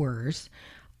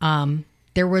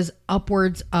 there was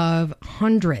upwards of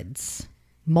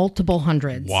multiple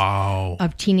hundreds Wow.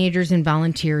 of teenagers and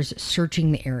volunteers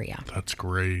searching the area. That's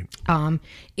great.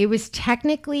 It was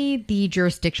technically the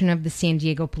jurisdiction of the San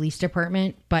Diego Police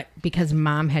Department, but because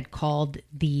Mom had called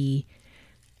the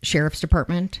Sheriff's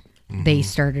Department, they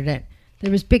started it.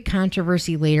 There was big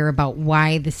controversy later about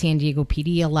why the San Diego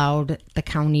PD allowed the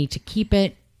county to keep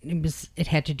it. It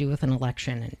had to do with an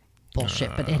election and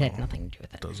bullshit, but it had nothing to do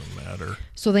with it. Doesn't matter.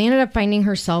 So they ended up finding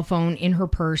her cell phone in her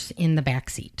purse in the back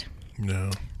seat.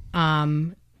 No.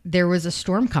 There was a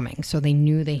storm coming, so they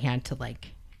knew they had to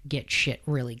get shit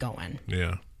really going.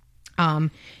 Yeah.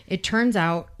 It turns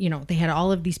out, they had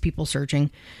all of these people searching.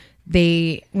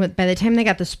 By the time they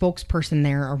got the spokesperson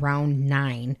there around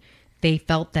 9, they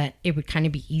felt that it would kind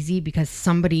of be easy because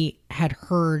somebody had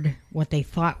heard what they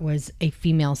thought was a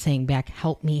female saying back,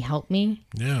 "Help me, help me."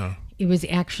 Yeah. It was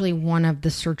actually one of the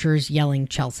searchers yelling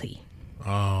Chelsea.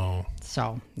 Oh.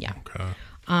 So, yeah. Okay.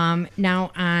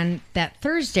 Now, on that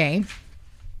Thursday,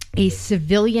 a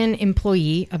civilian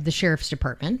employee of the Sheriff's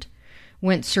Department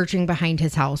went searching behind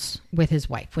his house with his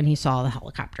wife when he saw the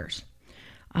helicopters.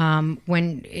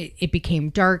 When it became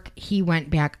dark, he went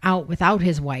back out without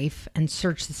his wife and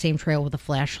searched the same trail with a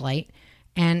flashlight.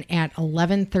 And at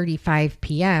 11:35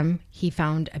 p.m., he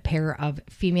found a pair of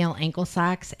female ankle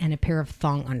socks and a pair of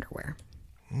thong underwear.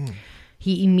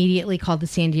 He immediately called the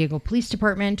San Diego Police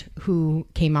Department, who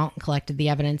came out and collected the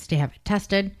evidence to have it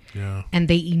tested. Yeah. And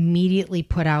they immediately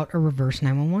put out a reverse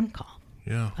 911 call.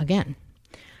 Yeah. Again.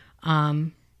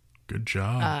 Good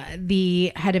job.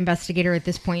 The head investigator at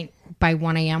this point by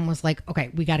 1 a.m. was like, okay,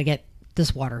 we got to get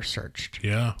this water searched.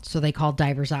 Yeah. So they called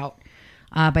divers out.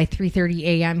 By 3:30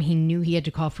 a.m., he knew he had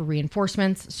to call for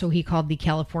reinforcements. So he called the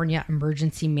California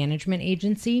Emergency Management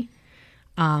Agency,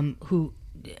 who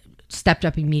stepped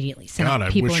up immediately. God, I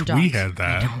wish we had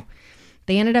that.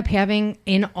 They ended up having,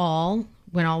 in all,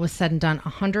 when all was said and done,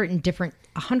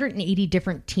 180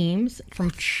 different teams from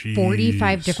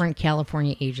 45 different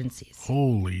California agencies.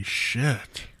 Holy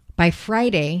shit. By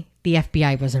Friday, the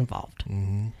FBI was involved.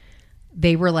 Mm-hmm.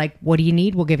 They were like, what do you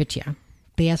need? We'll give it to you.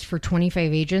 They asked for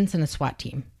 25 agents and a SWAT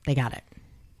team. They got it.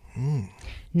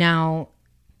 Now,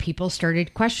 people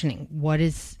started questioning, why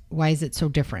is it so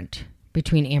different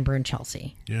between Amber and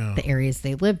Chelsea? Yeah. The areas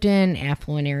they lived in,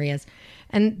 affluent areas.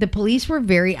 And the police were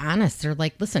very honest. They're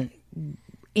like, listen,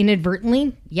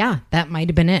 inadvertently, yeah, that might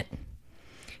have been it.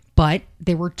 But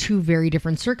there were two very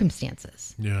different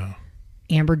circumstances. Yeah.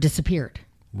 Amber disappeared.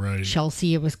 Right.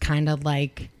 Chelsea, it was kind of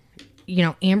like,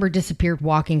 Amber disappeared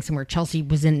walking somewhere. Chelsea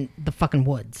was in the fucking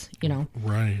woods,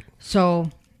 Right. So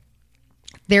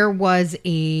there was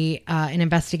an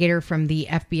investigator from the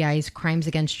FBI's Crimes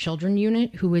Against Children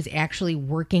unit who was actually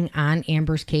working on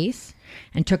Amber's case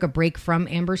and took a break from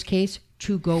Amber's case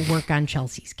to go work on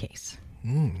Chelsea's case.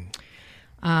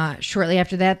 Shortly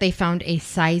after that, they found a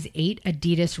size 8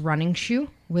 Adidas running shoe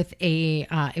with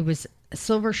it was a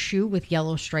silver shoe with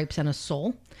yellow stripes and a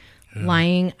sole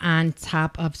lying on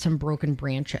top of some broken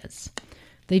branches.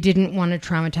 They didn't want to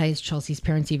traumatize Chelsea's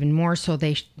parents even more, so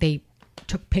they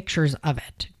took pictures of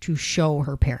it to show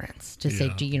her parents to say,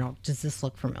 does this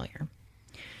look familiar?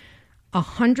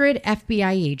 100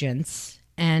 FBI agents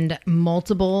and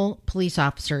multiple police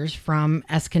officers from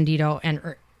Escondido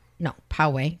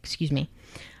Poway,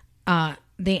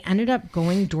 they ended up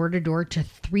going door to door to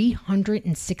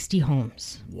 360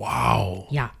 homes. Wow.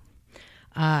 Yeah.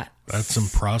 That's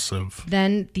impressive.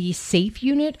 Then the SAFE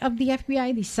unit of the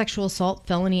FBI, the Sexual Assault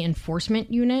Felony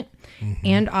Enforcement Unit,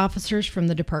 and officers from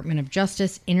the Department of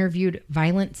Justice interviewed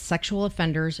violent sexual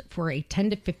offenders for a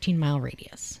 10 to 15 mile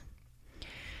radius.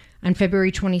 On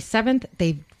February 27th,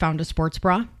 they found a sports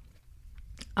bra.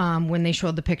 When they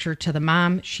showed the picture to the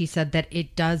mom, she said that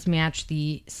it does match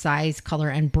the size, color,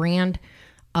 and brand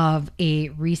of a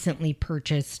recently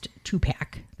purchased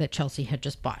 2-pack that Chelsea had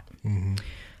just bought.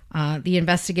 The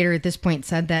investigator at this point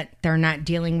said that they're not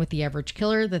dealing with the average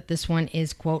killer, that this one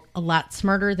is, quote, a lot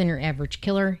smarter than your average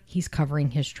killer. He's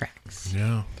covering his tracks.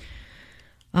 Yeah.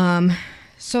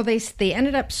 So they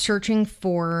ended up searching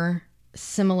for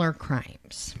similar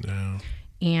crimes. Yeah.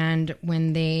 And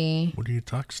when they... What are you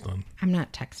texting? I'm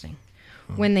not texting.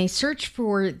 Oh. When they searched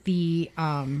for the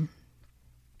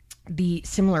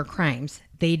similar crimes,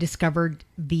 they discovered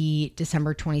the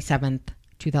December 27th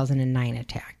 2009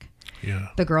 attack. Yeah.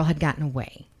 The girl had gotten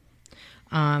away.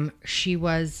 She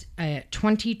was a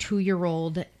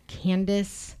 22-year-old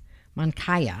Candace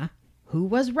Mankaya who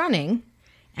was running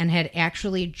and had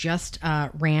actually just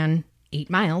ran 8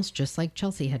 miles, just like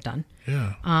Chelsea had done.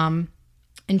 Yeah.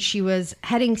 And she was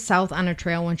heading south on a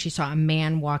trail when she saw a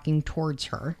man walking towards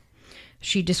her.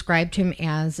 She described him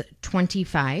as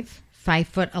 25,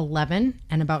 5'11",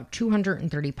 and about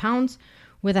 230 pounds,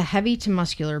 with a heavy to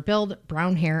muscular build,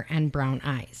 brown hair, and brown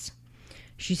eyes.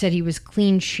 She said he was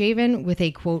clean-shaven with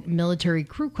a, quote, military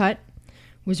crew cut,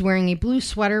 was wearing a blue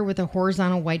sweater with a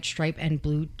horizontal white stripe and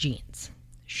blue jeans.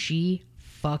 She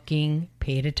fucking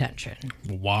paid attention.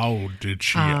 Wow, did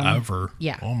she ever?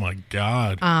 Yeah. Oh, my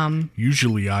God.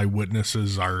 Usually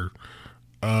eyewitnesses are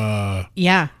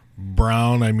yeah.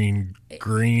 brown,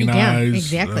 green eyes.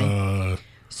 Exactly.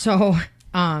 So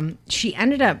she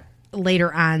ended up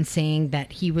later on saying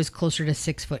that he was closer to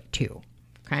 6'2".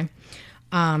 Okay.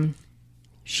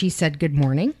 She said good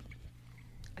morning.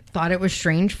 Thought it was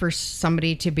strange for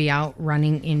somebody to be out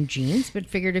running in jeans, but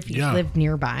figured if you lived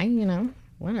nearby,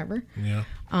 whatever. Yeah.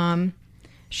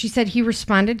 She said he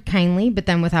responded kindly, but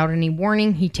then without any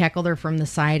warning, he tackled her from the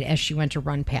side as she went to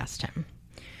run past him.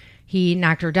 He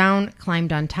knocked her down,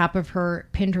 climbed on top of her,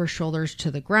 pinned her shoulders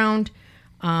to the ground,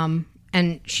 and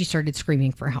she started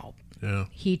screaming for help. Yeah.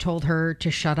 He told her to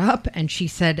shut up, and she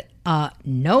said,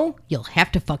 no, you'll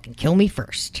have to fucking kill me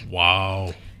first.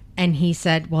 Wow. And he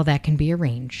said, well, that can be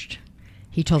arranged.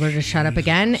 He told her to shut up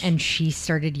again, and she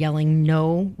started yelling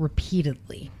no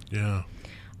repeatedly. Yeah.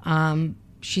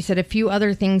 She said a few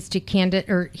other things to Candace,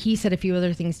 or he said a few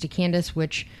other things to Candace,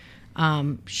 which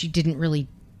she didn't really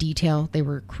detail. They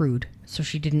were crude, so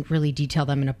she didn't really detail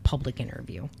them in a public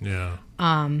interview. Yeah.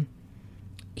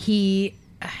 He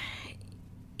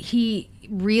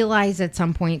realized at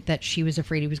some point that she was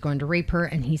afraid he was going to rape her,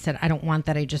 and he said, I don't want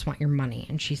that, I just want your money.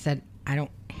 And she said, I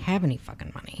don't have any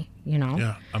fucking money,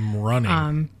 Yeah, I'm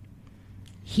running.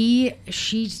 She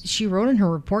wrote in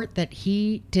her report that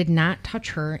he did not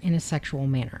touch her in a sexual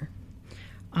manner.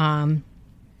 When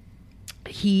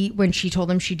she told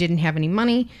him she didn't have any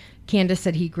money, Candace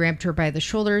said he grabbed her by the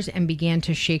shoulders and began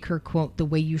to shake her, quote, the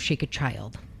way you shake a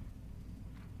child.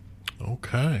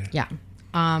 Okay. Yeah.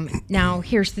 Now,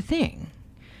 here's the thing.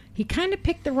 He kind of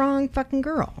picked the wrong fucking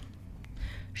girl.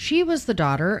 She was the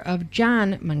daughter of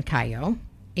John Mancayo,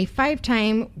 a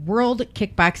 5-time world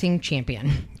kickboxing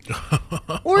champion.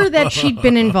 Or that she'd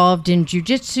been involved in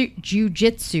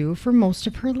jiu-jitsu for most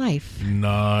of her life.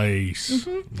 Nice.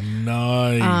 Mm-hmm.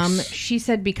 Nice. She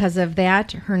said because of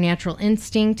that, her natural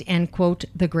instinct and, quote,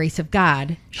 the grace of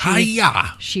God,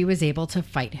 she was able to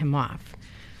fight him off.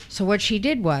 So what she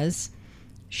did was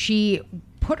she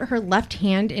put her left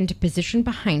hand into position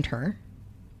behind her,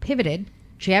 pivoted,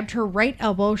 jabbed her right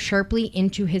elbow sharply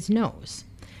into his nose.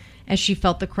 As she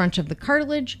felt the crunch of the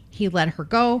cartilage, he let her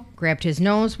go, grabbed his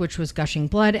nose, which was gushing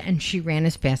blood, and she ran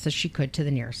as fast as she could to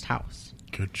the nearest house.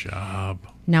 Good job.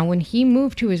 Now, when he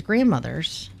moved to his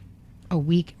grandmother's a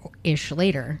week-ish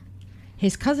later,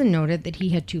 his cousin noted that he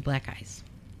had 2 black eyes.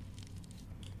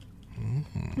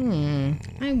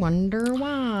 I wonder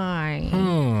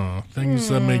why. Things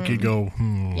that make you go,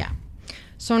 Yeah.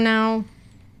 So now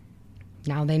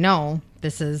they know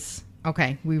this is,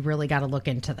 okay, we really got to look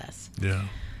into this. Yeah.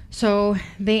 So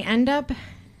they end up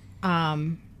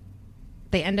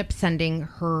sending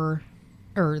her,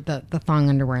 or the thong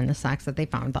underwear and the socks that they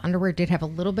found. The underwear did have a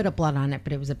little bit of blood on it,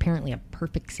 but it was apparently a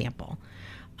perfect sample.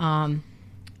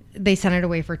 They sent it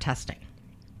away for testing.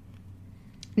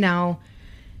 Now,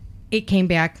 it came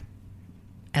back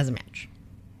as a match.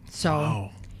 So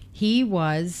he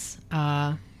was,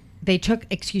 they took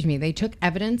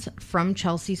evidence from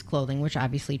Chelsea's clothing, which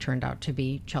obviously turned out to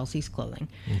be Chelsea's clothing,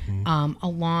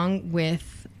 along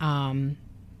with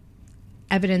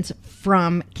evidence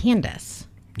from Candace.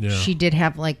 Yeah. She did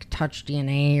have touch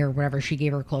DNA or whatever. She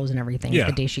gave her clothes and everything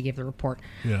the day she gave the report.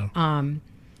 Yeah.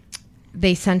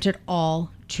 They sent it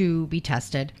all to be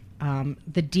tested.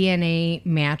 The DNA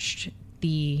matched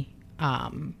the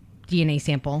DNA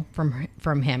sample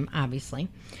from him, obviously.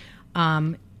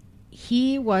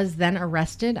 He was then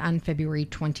arrested on February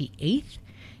 28th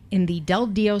in the Del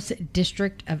Dios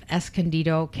district of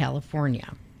Escondido,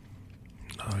 California.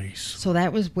 Nice. So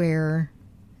that was where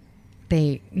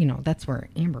that's where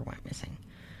Amber went missing.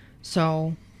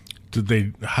 So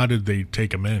how did they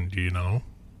take him in? Do you know?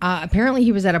 Apparently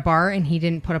he was at a bar and he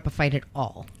didn't put up a fight at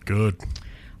all. Good.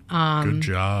 Good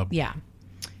job. Yeah.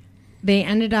 They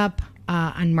ended up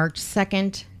on March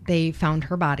 2nd, they found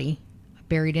her body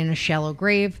buried in a shallow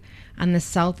grave on the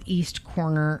southeast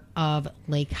corner of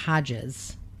Lake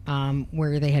Hodges,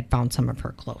 where they had found some of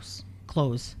her clothes.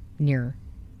 clothes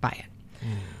nearby it.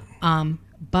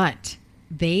 But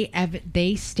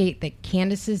they state that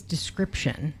Candace's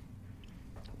description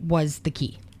was the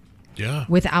key. Yeah.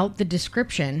 Without the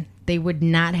description, they would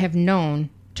not have known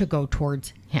to go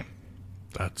towards him.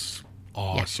 That's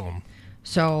awesome. Yeah.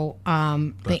 So,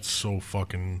 that's so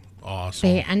fucking awesome.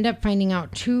 They end up finding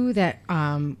out too that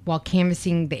while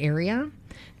canvassing the area,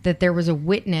 that there was a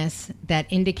witness that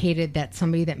indicated that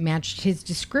somebody that matched his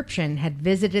description had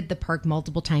visited the park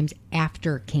multiple times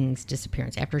after King's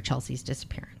disappearance, after Chelsea's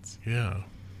disappearance. Yeah.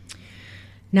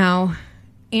 Now,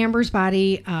 Amber's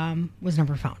body was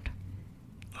never found.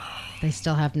 They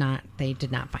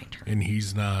did not find her. And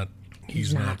he's not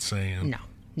saying. No.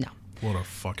 What a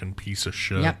fucking piece of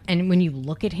shit. Yep. And when you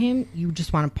look at him, you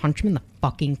just want to punch him in the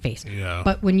fucking face. Yeah.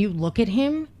 But when you look at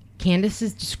him,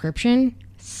 Candace's description,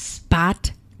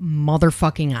 spot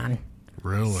motherfucking on.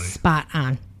 Really? Spot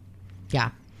on. Yeah.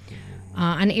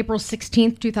 On April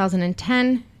 16th,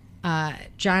 2010,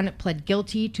 John pled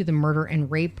guilty to the murder and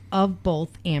rape of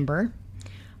both Amber.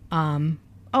 I'm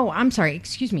sorry.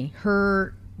 Excuse me.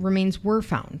 Her remains were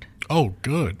found. Oh,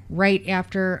 good. Right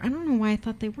after. I don't know why I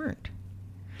thought they weren't.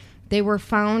 They were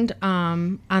found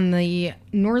on the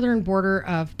northern border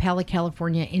of Pala,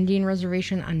 California Indian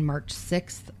Reservation on March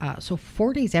 6th. So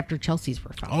 4 days after Chelsea's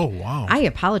were found. Oh, wow. I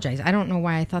apologize. I don't know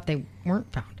why I thought they weren't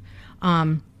found.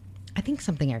 I think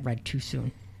something I read too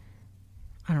soon.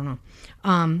 I don't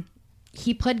know.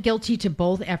 He pled guilty to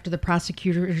both after the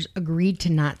prosecutors agreed to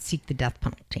not seek the death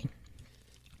penalty.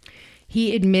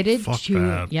 He admitted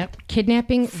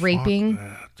kidnapping, raping,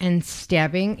 and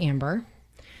stabbing Amber.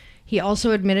 He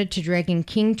also admitted to dragging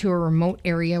King to a remote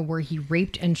area where he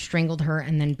raped and strangled her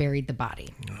and then buried the body.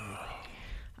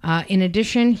 In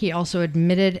addition, he also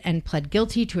admitted and pled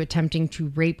guilty to attempting to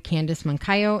rape Candace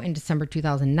Moncayo in December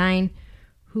 2009,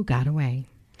 who got away.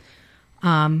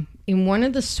 In one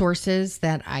of the sources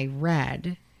that I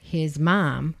read, his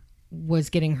mom was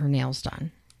getting her nails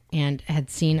done and had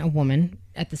seen a woman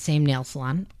at the same nail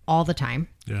salon all the time.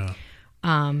 Yeah.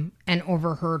 And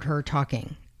overheard her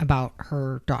talking about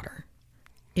her daughter.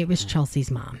 It was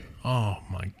Chelsea's mom. Oh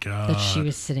my God. That she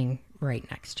was sitting right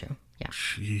next to. Yeah.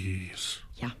 Jeez.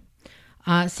 Yeah.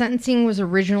 Sentencing was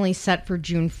originally set for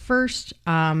June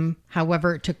 1st.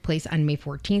 However, it took place on May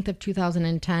 14th of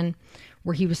 2010,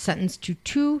 where he was sentenced to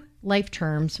 2 life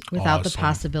terms without the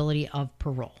possibility of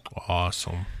parole.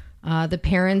 Awesome. The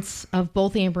parents of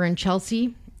both Amber and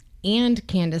Chelsea and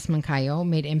Candace Moncayo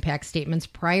made impact statements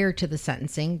prior to the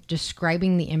sentencing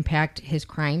describing the impact his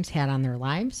crimes had on their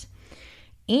lives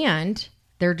and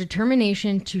their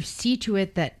determination to see to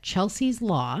it that Chelsea's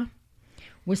law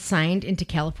was signed into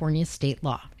California state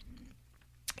law.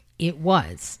 It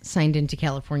was signed into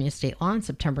California state law on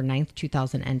September 9th,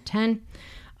 2010.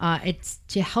 It's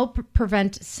to help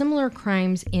prevent similar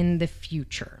crimes in the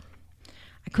future.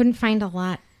 I couldn't find a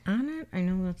lot on it. I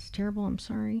know that's terrible. I'm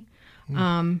sorry.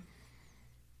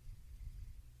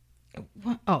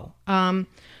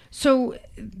 So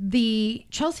the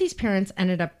Chelsea's parents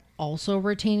ended up also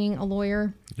retaining a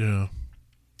lawyer. Yeah.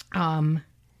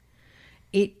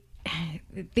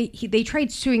 They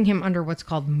tried suing him under what's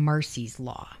called Marcy's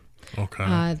Law.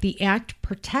 Okay. The act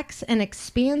protects and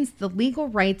expands the legal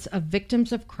rights of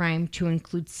victims of crime to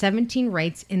include 17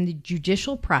 rights in the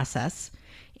judicial process,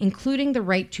 including the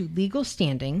right to legal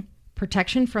standing,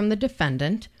 protection from the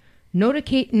defendant,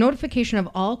 notification of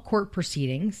all court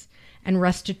proceedings, and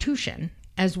restitution,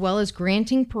 as well as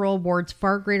granting parole boards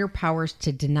far greater powers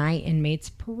to deny inmates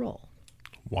parole.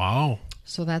 Wow.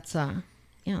 So that's a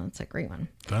great one.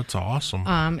 That's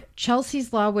awesome.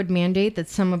 Chelsea's law would mandate that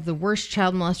some of the worst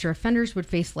child molester offenders would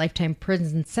face lifetime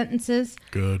prison sentences.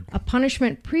 Good. A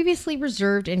punishment previously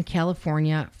reserved in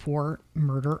California for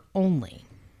murder only.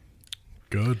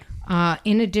 Good.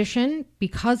 In addition,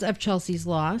 because of Chelsea's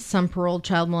law, some paroled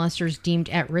child molesters deemed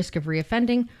at risk of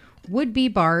reoffending would be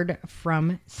barred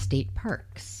from state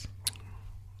parks.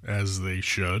 As they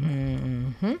should.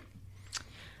 Mm-hmm.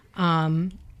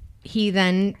 He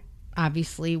then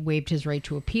obviously waived his right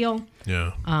to appeal.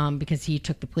 Yeah. Because he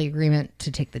took the plea agreement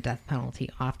to take the death penalty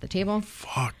off the table.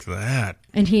 Fuck that.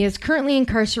 And he is currently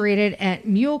incarcerated at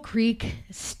Mule Creek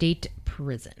State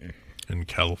Prison. In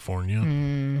California?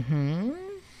 Mm-hmm.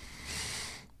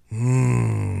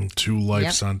 2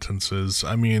 life sentences.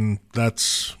 I mean,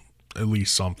 that's at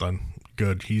least something.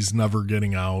 Good. He's never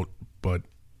getting out, but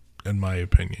in my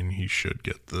opinion, he should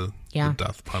get the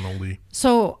death penalty.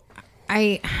 So,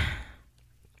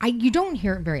 you don't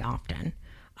hear it very often.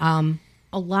 A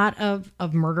lot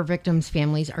of murder victims'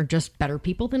 families are just better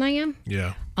people than I am.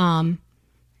 Yeah.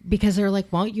 Because they're like,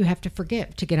 well, you have to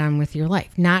forgive to get on with your life.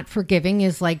 Not forgiving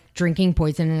is like drinking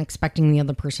poison and expecting the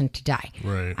other person to die.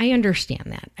 Right. I understand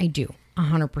that. I do.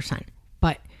 100%.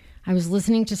 But I was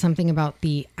listening to something about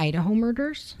the Idaho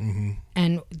murders. Mm-hmm.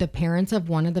 And the parents of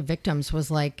one of the victims was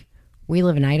like, we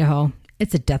live in Idaho.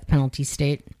 It's a death penalty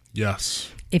state.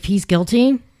 Yes. If he's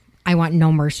guilty, I want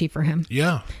no mercy for him.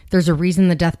 Yeah. There's a reason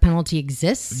the death penalty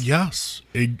exists. Yes.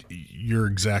 You're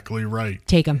exactly right.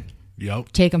 Take him.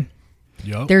 Yep. Take him.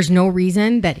 Yep. There's no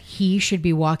reason that he should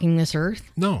be walking this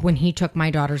earth. No. When he took my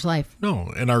daughter's life.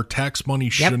 No. And our tax money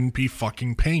shouldn't be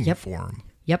fucking paying for him.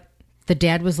 Yep. The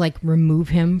dad was like, remove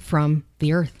him from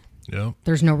the earth. Yep.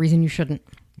 There's no reason you shouldn't.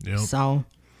 Yep. So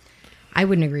I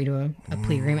wouldn't agree to a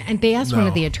plea agreement. And they asked one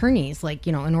of the attorneys, like,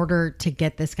 you know, in order to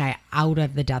get this guy out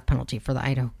of the death penalty for the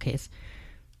Idaho case,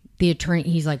 the attorney,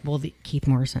 he's like, well, Keith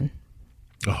Morrison.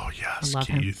 Oh, yes, I love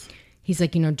Keith. him. He's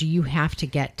like, you know, do you have to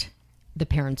get the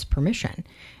parents' permission?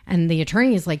 And the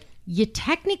attorney is like, you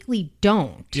technically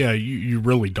don't. Yeah, you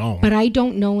really don't. But I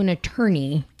don't know an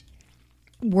attorney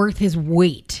worth his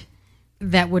weight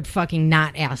that would fucking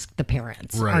not ask the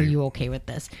parents, right. Are you okay with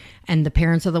this? And the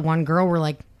parents of the one girl were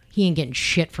like, he ain't getting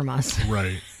shit from us.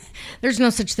 Right. There's no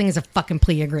such thing as a fucking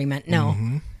plea agreement. No.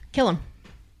 Mm-hmm. Kill him.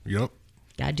 Yep.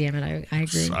 God damn it. I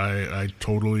agree. I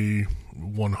totally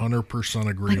 100%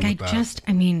 agree with that.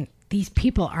 I mean, these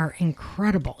people are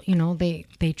incredible. You know, they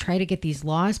try to get these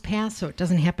laws passed so it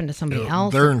doesn't happen to somebody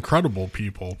else. They're incredible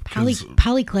people.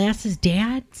 Polly Glass's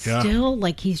dad still,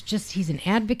 like, he's an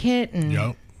advocate. And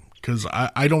yep. Because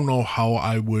I don't know how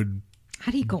I would...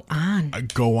 How do you go on?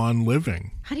 Go on living.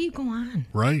 How do you go on?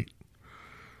 Right.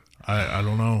 I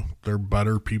don't know. They're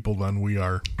better people than we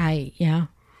are. I can't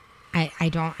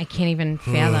even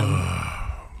fathom.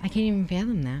 I can't even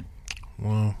fathom that.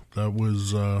 Well, that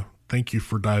was, thank you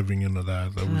for diving into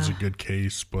that. That was a good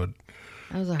case, but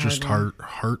that was just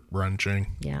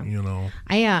heart-wrenching. Yeah. You know.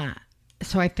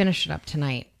 So I finished it up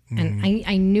tonight, and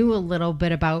I knew a little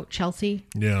bit about Chelsea.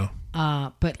 Yeah.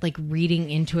 But like reading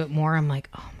into it more, I'm like,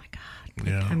 oh my God.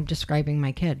 Like, I'm describing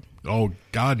my kid. Oh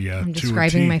God, yeah. I'm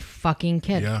describing my fucking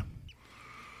kid. Yeah.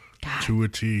 God. To a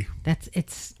T.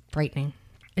 It's frightening.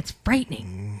 It's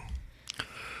frightening.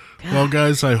 Well,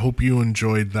 guys, I hope you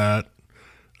enjoyed that.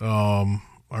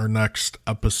 Our next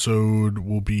episode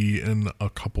will be in a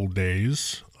couple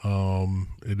days.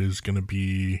 It is going to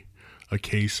be a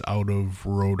case out of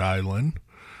Rhode Island.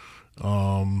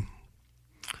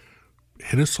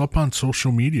 Hit us up on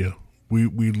social media.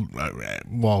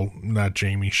 Well, not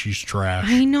Jamie. She's trash.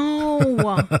 I know.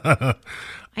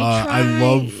 I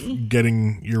love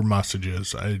getting your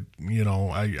messages. I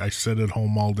sit at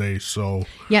home all day, so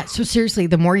yeah. So seriously,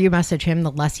 the more you message him,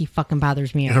 the less he fucking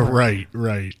bothers me.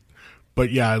 Right.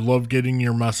 But yeah, I love getting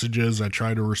your messages. I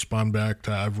try to respond back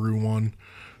to everyone.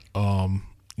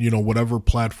 Whatever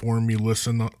platform you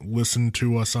listen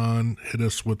to us on, hit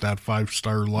us with that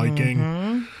 5-star liking.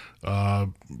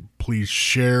 Mm-hmm. Please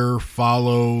share,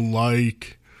 follow,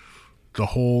 like, the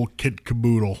whole kit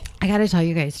caboodle. I got to tell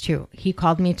you guys too. He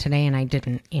called me today and I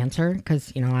didn't answer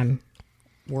because I'm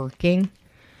working.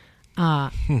 And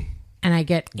I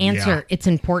get answer. Yeah. It's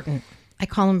important. I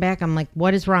call him back. I'm like,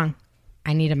 what is wrong?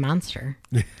 I need a Monster.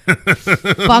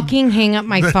 Fucking hang up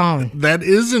my phone. That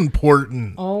is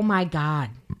important. Oh my God.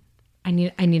 I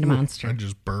need a Monster. I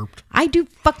just burped. I do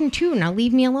fucking too. Now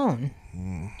leave me alone.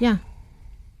 Yeah.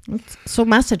 So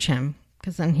message him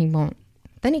because then he won't.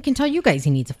 Then he can tell you guys he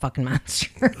needs a fucking Monster.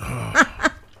 I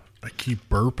keep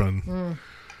burping.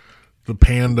 The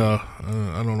panda.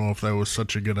 I don't know if that was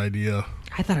such a good idea.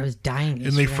 I thought I was dying.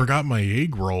 And they forgot my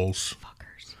egg rolls.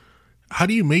 Fuckers. How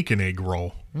do you make an egg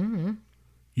roll? Mm-hmm.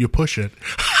 You push it.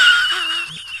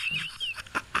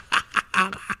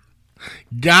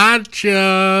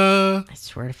 Gotcha. I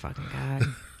swear to fucking God.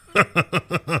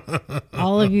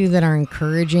 All of you that are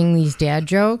encouraging these dad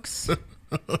jokes,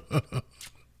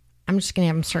 I'm just going to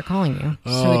have him start calling you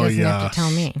so he doesn't have to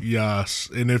tell me. Yes.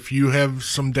 And if you have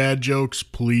some dad jokes,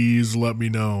 please let me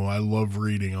know. I love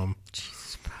reading them.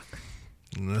 Jesus fuck.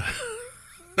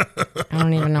 I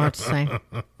don't even know what to say.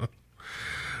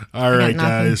 All right,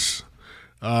 guys.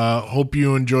 Hope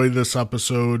you enjoyed this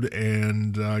episode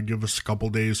and give us a couple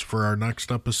days for our next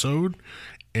episode.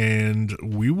 And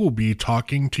we will be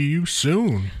talking to you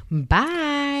soon.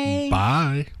 Bye.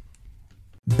 Bye.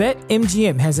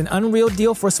 BetMGM has an unreal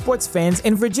deal for sports fans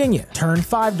in Virginia. Turn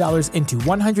 $5 into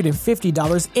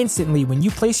 $150 instantly when you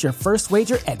place your first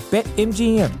wager at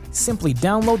BetMGM. Simply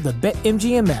download the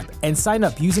BetMGM app and sign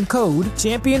up using code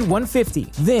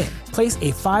Champion150. Then, place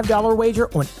a $5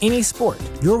 wager on any sport.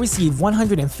 You'll receive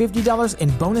 $150 in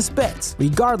bonus bets,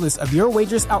 regardless of your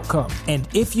wager's outcome. And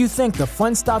if you think the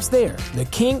fun stops there, the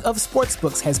King of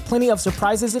Sportsbooks has plenty of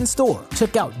surprises in store.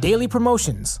 Check out daily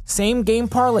promotions, same-game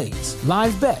parlays,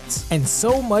 live bets, and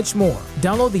so much more.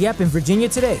 Download the app in Virginia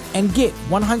today and get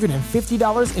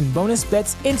 $150 in bonus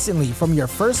bets instantly from your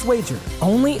first wager.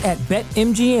 Only at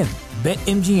BetMGM.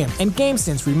 BetMGM and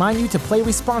GameSense remind you to play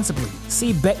responsibly.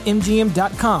 See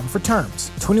BetMGM.com for terms.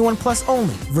 21 plus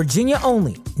only. Virginia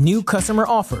only. New customer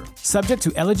offer. Subject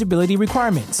to eligibility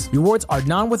requirements. Rewards are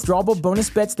non-withdrawable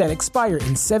bonus bets that expire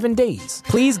in 7 days.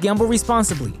 Please gamble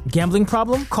responsibly. Gambling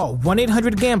problem? Call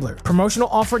 1-800-GAMBLER. Promotional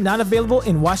offer not available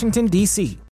in Washington, D.C.